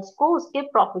रिजल्ट्स को, उसके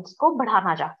प्रॉफिट्स को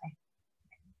बढ़ाना चाहते हैं।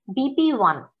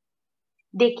 BP1,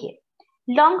 देखिए,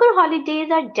 longer holidays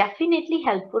are definitely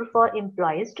helpful for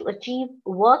employees to achieve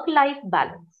work-life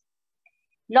balance.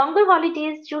 Longer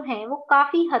holidays जो हैं वो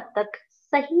काफी हद तक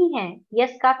सही हैं,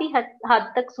 यस काफी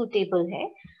हद तक सुटेबल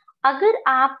है अगर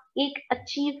आप एक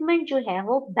अचीवमेंट जो है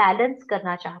वो बैलेंस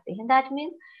करना चाहते हैं। दैट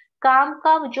मीन्स काम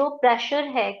का जो प्रेशर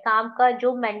है, काम का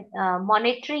जो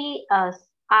मॉनेटरी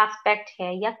एस्पेक्ट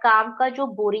है या काम का जो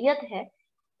बोरियत है,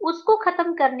 उसको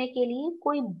खत्म करने के लिए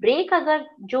कोई ब्रेक अगर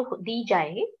जो दी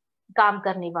जाए काम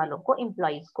करने वालों को,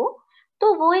 एम्प्लॉयज को,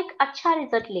 तो वो एक अच्छा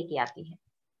रिजल्ट लेके आती है।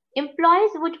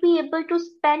 Employees would be able to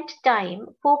spend time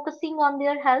focusing on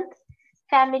their health,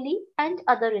 family and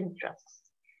other interest.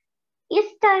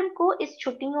 इस टाइम को, इस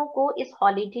छुट्टियों को, इस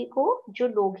हॉलीडे को जो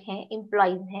लोग हैं,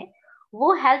 एम्प्लॉयज हैं,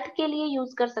 वो हेल्थ के लिए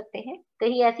यूज कर सकते हैं।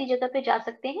 कहीं ऐसी जगह पे जा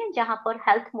सकते हैं जहां पर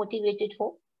हेल्थ मोटिवेटेड हो,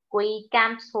 कोई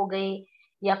कैंप्स हो गए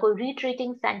या कोई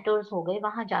रिट्रीटिंग सेंटर्स हो गए,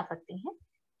 वहां जा सकते हैं।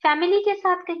 फैमिली के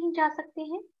साथ कहीं जा सकते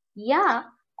हैं या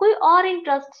कोई और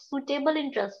इंटरेस्ट, सुटेबल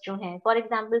इंटरेस्ट जो है, फॉर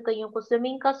एग्जाम्पल कईयों को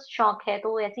स्विमिंग का शौक है तो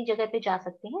वो ऐसी जगह पे जा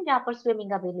सकते हैं जहां पर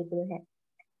स्विमिंग अवेलेबल है।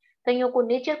 कईयों को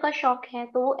नेचर का शौक है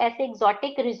तो वो ऐसे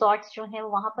एग्जॉटिक रिजॉर्ट्स जो हैं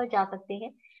वहां पर जा सकते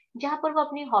हैं जहां पर वो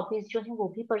अपनी हॉबीज जो है वो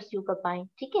भी परस्यू कर पाए,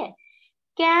 ठीक है।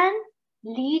 Can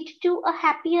lead to a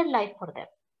happier life for them.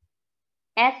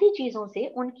 ऐसी चीजों से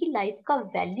उनकी लाइफ का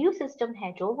वैल्यू सिस्टम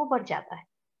है जो वो बढ़ जाता है।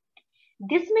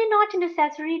 This may not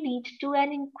necessary lead to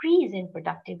an increase in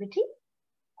productivity.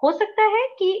 हो सकता है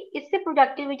कि इससे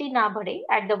प्रोडक्टिविटी ना बढ़े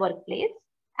at the work place,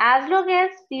 as long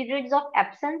as periods of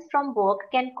absence from work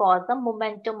can cause the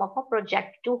momentum of a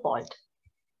project to halt.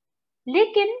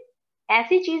 लेकिन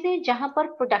ऐसी चीजें जहां पर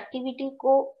प्रोडक्टिविटी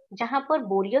को, जहां पर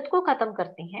बोरियत को खत्म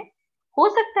करते हैं, हो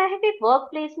सकता है कि वर्क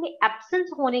प्लेस में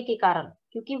एब्सेंस होने के कारण,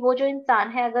 क्योंकि वो जो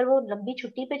इंसान है अगर वो लंबी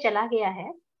छुट्टी पे चला गया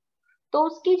है तो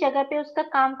उसकी जगह पे उसका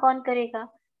काम कौन करेगा।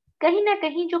 कहीं ना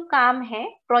कहीं जो काम है,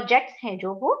 प्रोजेक्ट्स हैं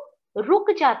जो वो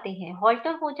रुक जाते हैं,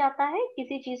 हॉल्टर हो जाता है,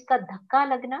 किसी चीज का धक्का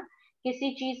लगना, किसी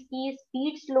चीज की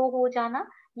स्पीड स्लो हो जाना,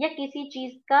 या किसी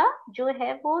चीज का जो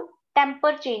है वो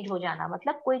टेम्पर चेंज हो जाना,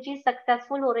 मतलब कोई चीज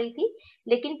सक्सेसफुल हो रही थी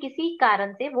लेकिन किसी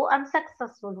कारण से वो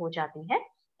अनसक्सेसफुल हो जाती है,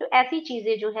 तो ऐसी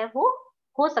चीजें जो है वो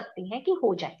हो सकती हैं कि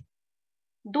हो जाए।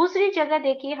 दूसरी जगह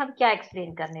देखिए हम क्या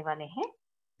एक्सप्लेन करने वाले हैं।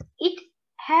 It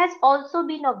has also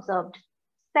been observed,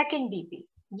 second BP,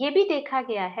 ये भी देखा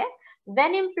गया है,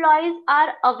 when employees are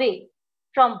away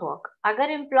from work,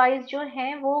 अगर एम्प्लॉयज जो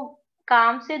हैं वो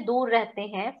काम से दूर रहते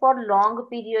हैं for long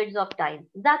periods of time,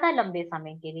 ज्यादा लंबे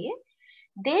समय के लिए,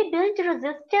 they build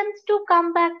resistance to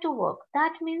come back to work,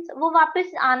 that means वो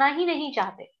वापस आना ही नहीं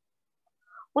चाहते,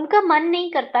 उनका मन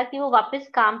नहीं करता कि वो वापस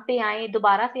काम पे आए,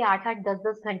 दोबारा से 8-8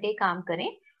 10-10 घंटे काम करें,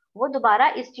 वो दोबारा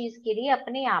इस चीज के लिए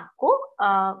अपने आप को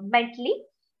मेंटली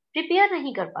प्रिपेयर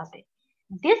नहीं कर पाते।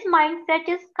 This mindset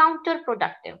is counter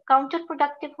productive, counter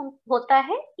productive होता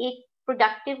है एक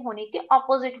प्रोडक्टिव होने के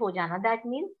ऑपोजिट हो जाना, दैट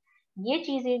मीन्स ये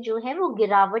चीजें जो है वो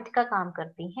गिरावट का काम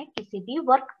करती हैं किसी भी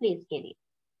वर्क प्लेस के लिए।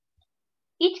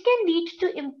 It can lead to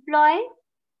employ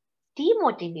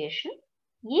demotivation,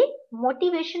 ये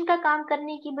मोटिवेशन का काम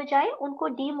करने की बजाय उनको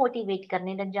डीमोटिवेट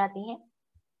करने लग जाती हैं।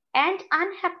 And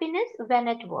unhappiness when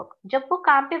at work, जब वो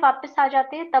काम पे वापस आ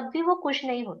जाते हैं तब भी वो खुश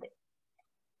नहीं होते,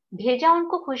 भेजा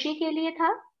उनको खुशी के लिए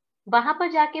था, वहां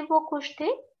पर जाके वो खुश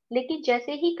थे, लेकिन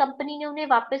जैसे ही कंपनी ने उन्हें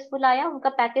वापस बुलाया, उनका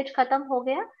पैकेज खत्म हो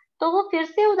गया, तो वो फिर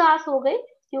से उदास हो गए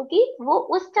क्योंकि वो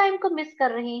उस टाइम को मिस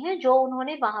कर रहे हैं जो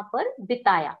उन्होंने वहां पर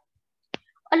बिताया।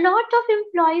 A lot of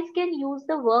employees can use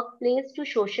the workplace to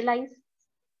socialize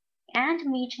and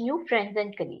meet new friends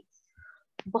and colleagues.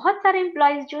 बहुत सारे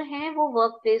एम्प्लॉयज जो हैं वो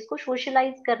वर्क प्लेस को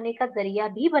सोशलाइज करने का जरिया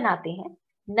भी बनाते हैं,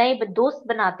 नए दोस्त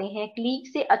बनाते हैं,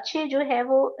 क्लीग से अच्छे जो है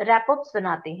वो रैपअप्स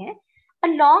बनाते हैं। A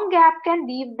long gap can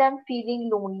leave them feeling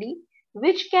lonely,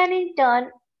 which can in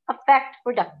turn affect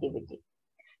productivity.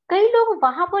 कई लोग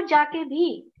वहां पर जाके भी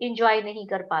इंजॉय नहीं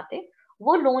कर पाते,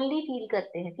 वो लोनली फील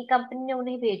करते हैं कि कंपनी ने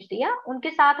उन्हें भेज दिया, उनके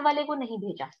साथ वाले को नहीं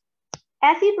भेजा।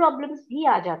 ऐसी प्रॉब्लम्स भी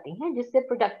आ जाती हैं जिससे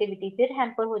प्रोडक्टिविटी फिर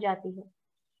हैम्पर हो जाती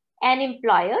है। An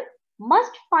employer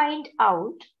must find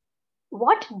out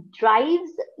what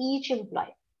drives each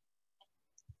employ,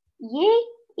 ये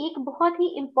एक बहुत ही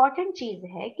इंपॉर्टेंट चीज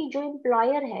है कि जो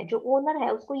एम्प्लॉयर है, जो ओनर है,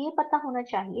 उसको ये पता होना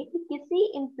चाहिए कि किसी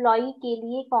एम्प्लॉय के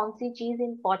लिए कौन सी चीज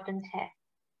इंपॉर्टेंट है।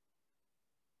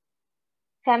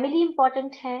 फैमिली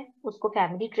इंपॉर्टेंट है, उसको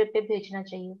फैमिली ट्रिप पे भेजना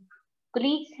चाहिए,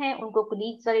 कुलीग्स हैं उनको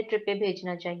कुलीग्स वाले ट्रिप पे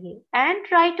भेजना चाहिए, and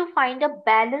try to find a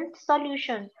balanced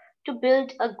solution to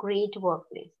build a great work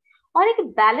place. और एक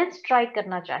बैलेंस ट्राई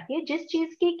करना चाहिए, जिस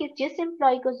चीज की जिस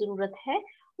एम्प्लॉय को जरूरत है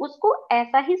उसको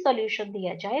ऐसा ही सॉल्यूशन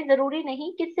दिया जाए, जरूरी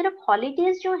नहीं कि सिर्फ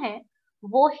हॉलीडेज जो हैं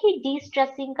वो ही डी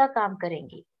स्ट्रेसिंग का काम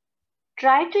करेंगी।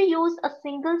 Try to use a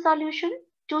single solution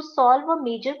to solve a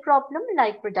major problem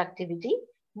like productivity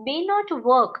may not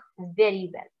work very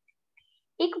well.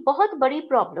 एक बहुत बड़ी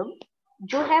प्रॉब्लम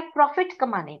जो है प्रॉफिट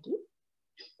कमाने की,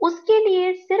 उसके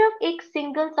लिए सिर्फ एक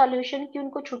सिंगल सॉल्यूशन कि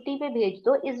उनको छुट्टी पे भेज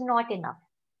दो इज नॉट इनफ।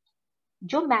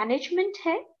 जो मैनेजमेंट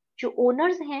है, जो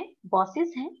ओनर्स हैं,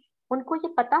 बॉसेस हैं, उनको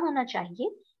ये पता होना चाहिए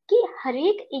कि हर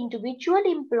एक इंडिविजुअल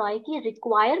एम्प्लॉय की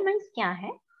रिक्वायरमेंट्स क्या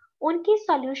है, उनके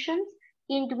सॉल्यूशंस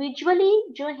इंडिविजुअली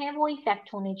जो है वो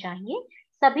इफेक्ट होने चाहिए,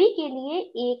 सभी के लिए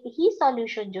एक ही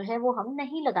सॉल्यूशन जो है वो हम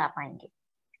नहीं लगा पाएंगे।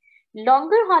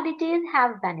 Longer holidays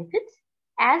have benefits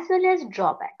as well as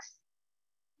drawbacks,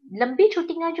 लंबी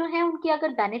छुट्टियां जो हैं उनके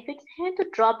अगर बेनिफिट्स हैं तो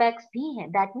ड्रॉबैक्स भी हैं,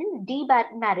 दैट मीन्स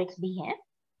डीमेरिट्स भी हैं,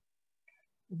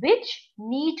 which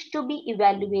need to be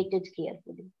evaluated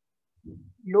carefully.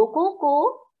 लोगों को,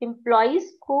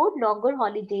 एम्प्लॉइज को लॉन्गर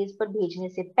हॉलीडेज पर भेजने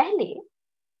से पहले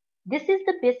this is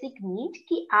the basic need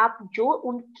कि आप जो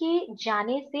उनके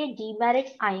जाने से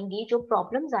डीमेरिट्स आएंगी, जो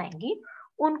प्रॉब्लम्स आएंगी,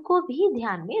 उनको भी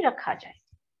ध्यान में रखा जाए।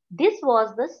 This was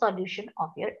the solution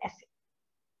of your essay.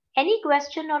 Any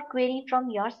question और query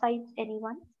from your side,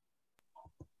 anyone?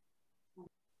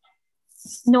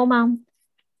 No ma'am,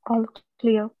 all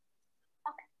clear.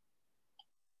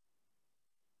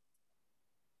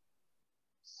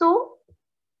 So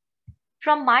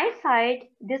from my side,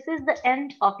 this is the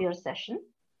end of your session.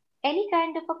 Any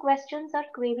kind of a questions or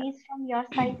queries from your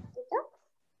side, Rita?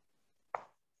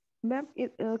 Ma'am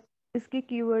इसके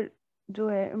keyword जो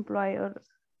है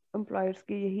employers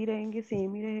के यही रहेंगे,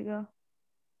 same ही रहेगा?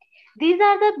 These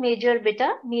are the major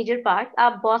बेटा, major parts.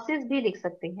 आप bosses भी लिख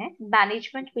सकते हैं,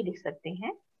 मैनेजमेंट भी लिख सकते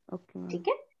हैं, ठीक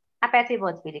है, आप ऐसे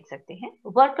वर्ड्स भी लिख सकते हैं,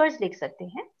 वर्कर्स लिख सकते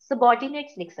हैं,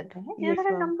 सबॉर्डिनेट्स लिख सकते हैं, there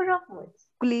are a number of words.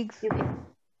 Colleagues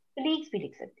भी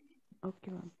लिख सकते हैं।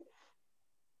 Okay, ma'am.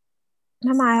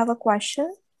 Ma'am, I have a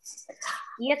question.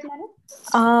 Yes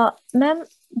madam. Ma'am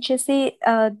जैसे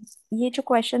ये जो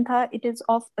क्वेश्चन था, इट इज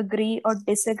ऑफ अग्री और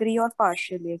डिसएग्री और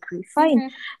partially agree, fine.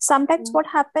 Sometimes what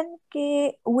happen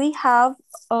कि we have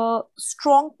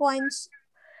strong points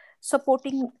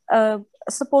supporting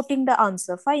the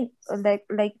answer, fine.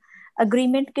 Like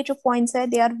agreement के जो points है,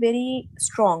 they are very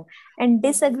strong, and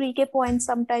disagree के points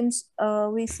sometimes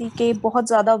we see के बहुत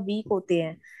ज्यादा weak होते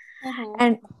हैं.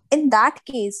 And in that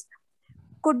case,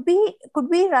 could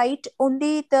we write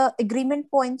only the agreement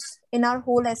points in our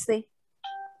whole essay,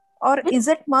 or is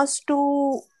it must to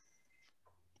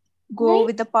go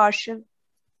with the partial?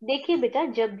 देखिए बेटा,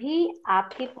 जब भी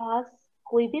आपके पास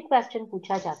कोई भी क्वेश्चन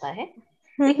पूछा जाता है,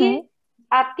 देखिए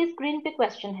आपके स्क्रीन पे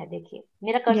क्वेश्चन है, देखिए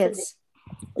मेरा कर्सर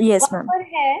देखिए, यस वहां मैम, पर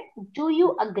है डू यू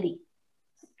अग्री.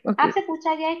 आपसे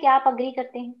पूछा गया है कि आप अग्री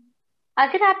करते हैं.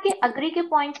 अगर आपके अग्री के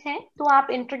पॉइंट्स हैं तो आप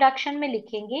इंट्रोडक्शन में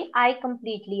लिखेंगे I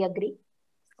completely agree.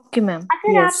 Okay ma'am.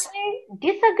 अगर आपके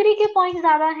डिसअग्री के पॉइंट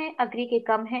ज्यादा हैं, अग्री के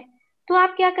कम हैं, तो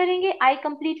आप क्या करेंगे? I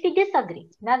completely disagree.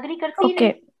 मैं अग्री करती ही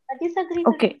नहीं, disagree.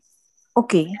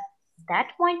 Okay.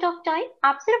 That point of time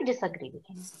आप सिर्फ डिसअग्री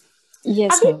लिखेंगे.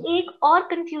 Yes, अभी एक और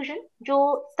कंफ्यूजन जो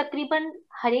तकरीबन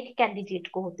हर एक कैंडिडेट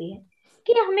को होती है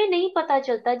कि हमें नहीं पता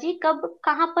चलता जी कब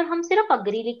कहाँ पर हम सिर्फ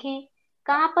अग्री लिखें,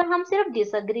 कहाँ पर हम सिर्फ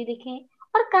डिसअग्री लिखें,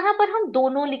 और कहाँ पर हम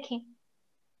दोनों लिखें,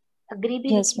 अग्री भी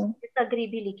लिखें, डिसअग्री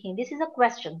भी लिखें. This is a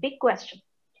question, big question.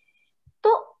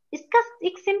 तो इसका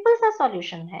एक सिंपल सा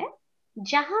सॉल्यूशन है.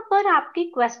 जहां पर आपके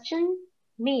क्वेश्चन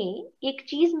में एक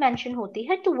चीज मेंशन होती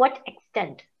है, to what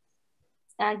extent.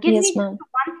 Give me just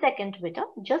 1 second, beta.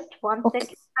 Just 1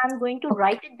 second. I'm going to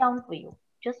write it down for you.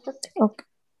 Just a second.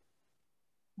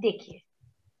 देखिए,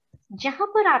 जहां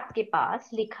पर आपके पास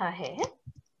लिखा है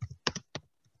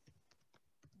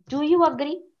Do you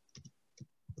agree?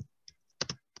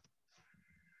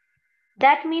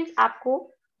 That means आपको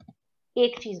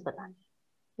एक चीज बतानी है,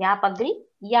 या आप अग्री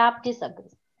या आप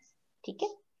डिसअग्री. ठीक है?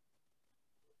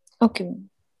 ओके.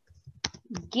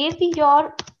 Give your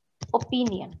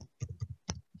opinion.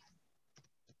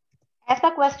 ऐसा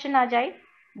क्वेश्चन आ जाए,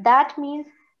 that means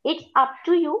it's up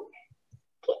to you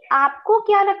कि आपको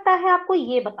क्या लगता है, आपको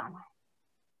ये बताना है.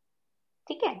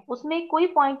 ठीक है? उसमें कोई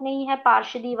पॉइंट नहीं है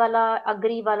पार्शियली वाला,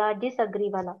 अग्री वाला, डिसअग्री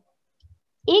वाला.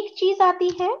 एक चीज आती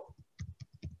है,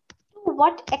 to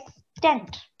what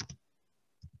extent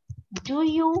do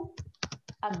you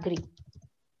agree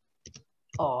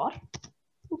और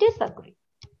डिसअग्री.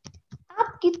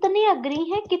 आप कितने अग्री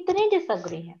हैं, कितने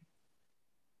डिसअग्री हैं.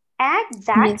 At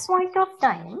that point of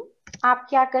time आप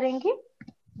क्या करेंगे?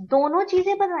 दोनों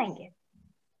चीजें बताएंगे.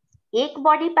 एक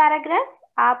बॉडी पैराग्राफ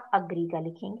आप अग्री का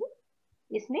लिखेंगे,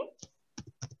 इसमें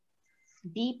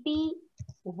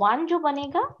BP1 जो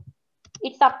बनेगा,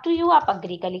 इट्स अप टू यू, आप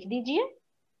अग्री का लिख दीजिए.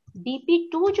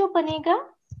 BP2 जो बनेगा,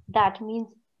 दैट मीन्स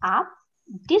आप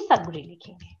डिसअग्री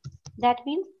लिखेंगे. दैट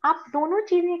मीन्स आप दोनों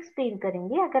चीजें एक्सप्लेन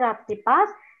करेंगे. अगर आपके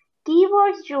पास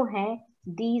कीवर्ड्स जो हैं,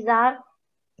 these are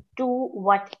to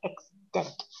what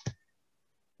extent.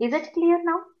 Is it clear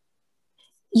now?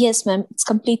 Yes ma'am, it's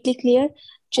completely clear.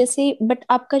 जैसे but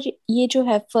आपका ये जो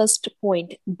है first point,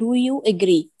 do you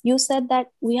agree? You said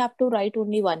that we have to write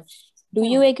only one. Do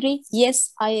you agree? Yes,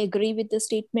 I agree with the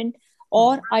statement,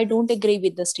 or I don't agree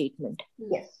with the statement.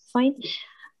 Yes. Fine.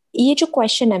 ये जो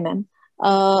question है ma'am,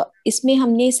 इसमें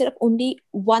हमने सिर्फ only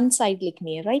one side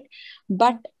लिखनी है, right?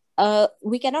 But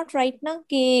we cannot write ना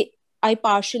कि I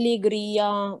partially agree या.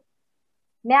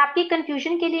 मैं आपकी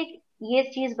कंफ्यूजन के लिए ये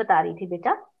चीज बता रही थी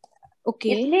बेटा.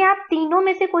 इसमें आप तीनों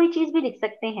में से कोई चीज भी लिख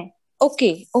सकते हैं.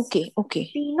 ओके.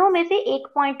 तीनों में से एक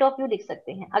पॉइंट ऑफ व्यू लिख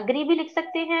सकते हैं. अग्री भी लिख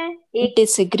सकते हैं, एक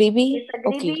डिसएग्री भी,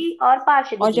 भी, और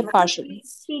पार्शियली.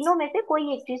 तीनों में से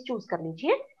कोई एक चीज चूज कर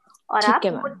लीजिए, और आप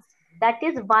दैट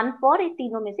इज 1 फॉर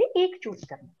तीनों में से एक चूज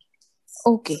करना.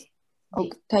 Okay.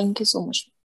 Thank you so much.